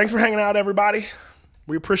 Thanks for hanging out, everybody.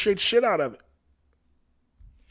 We appreciate the shit out of it.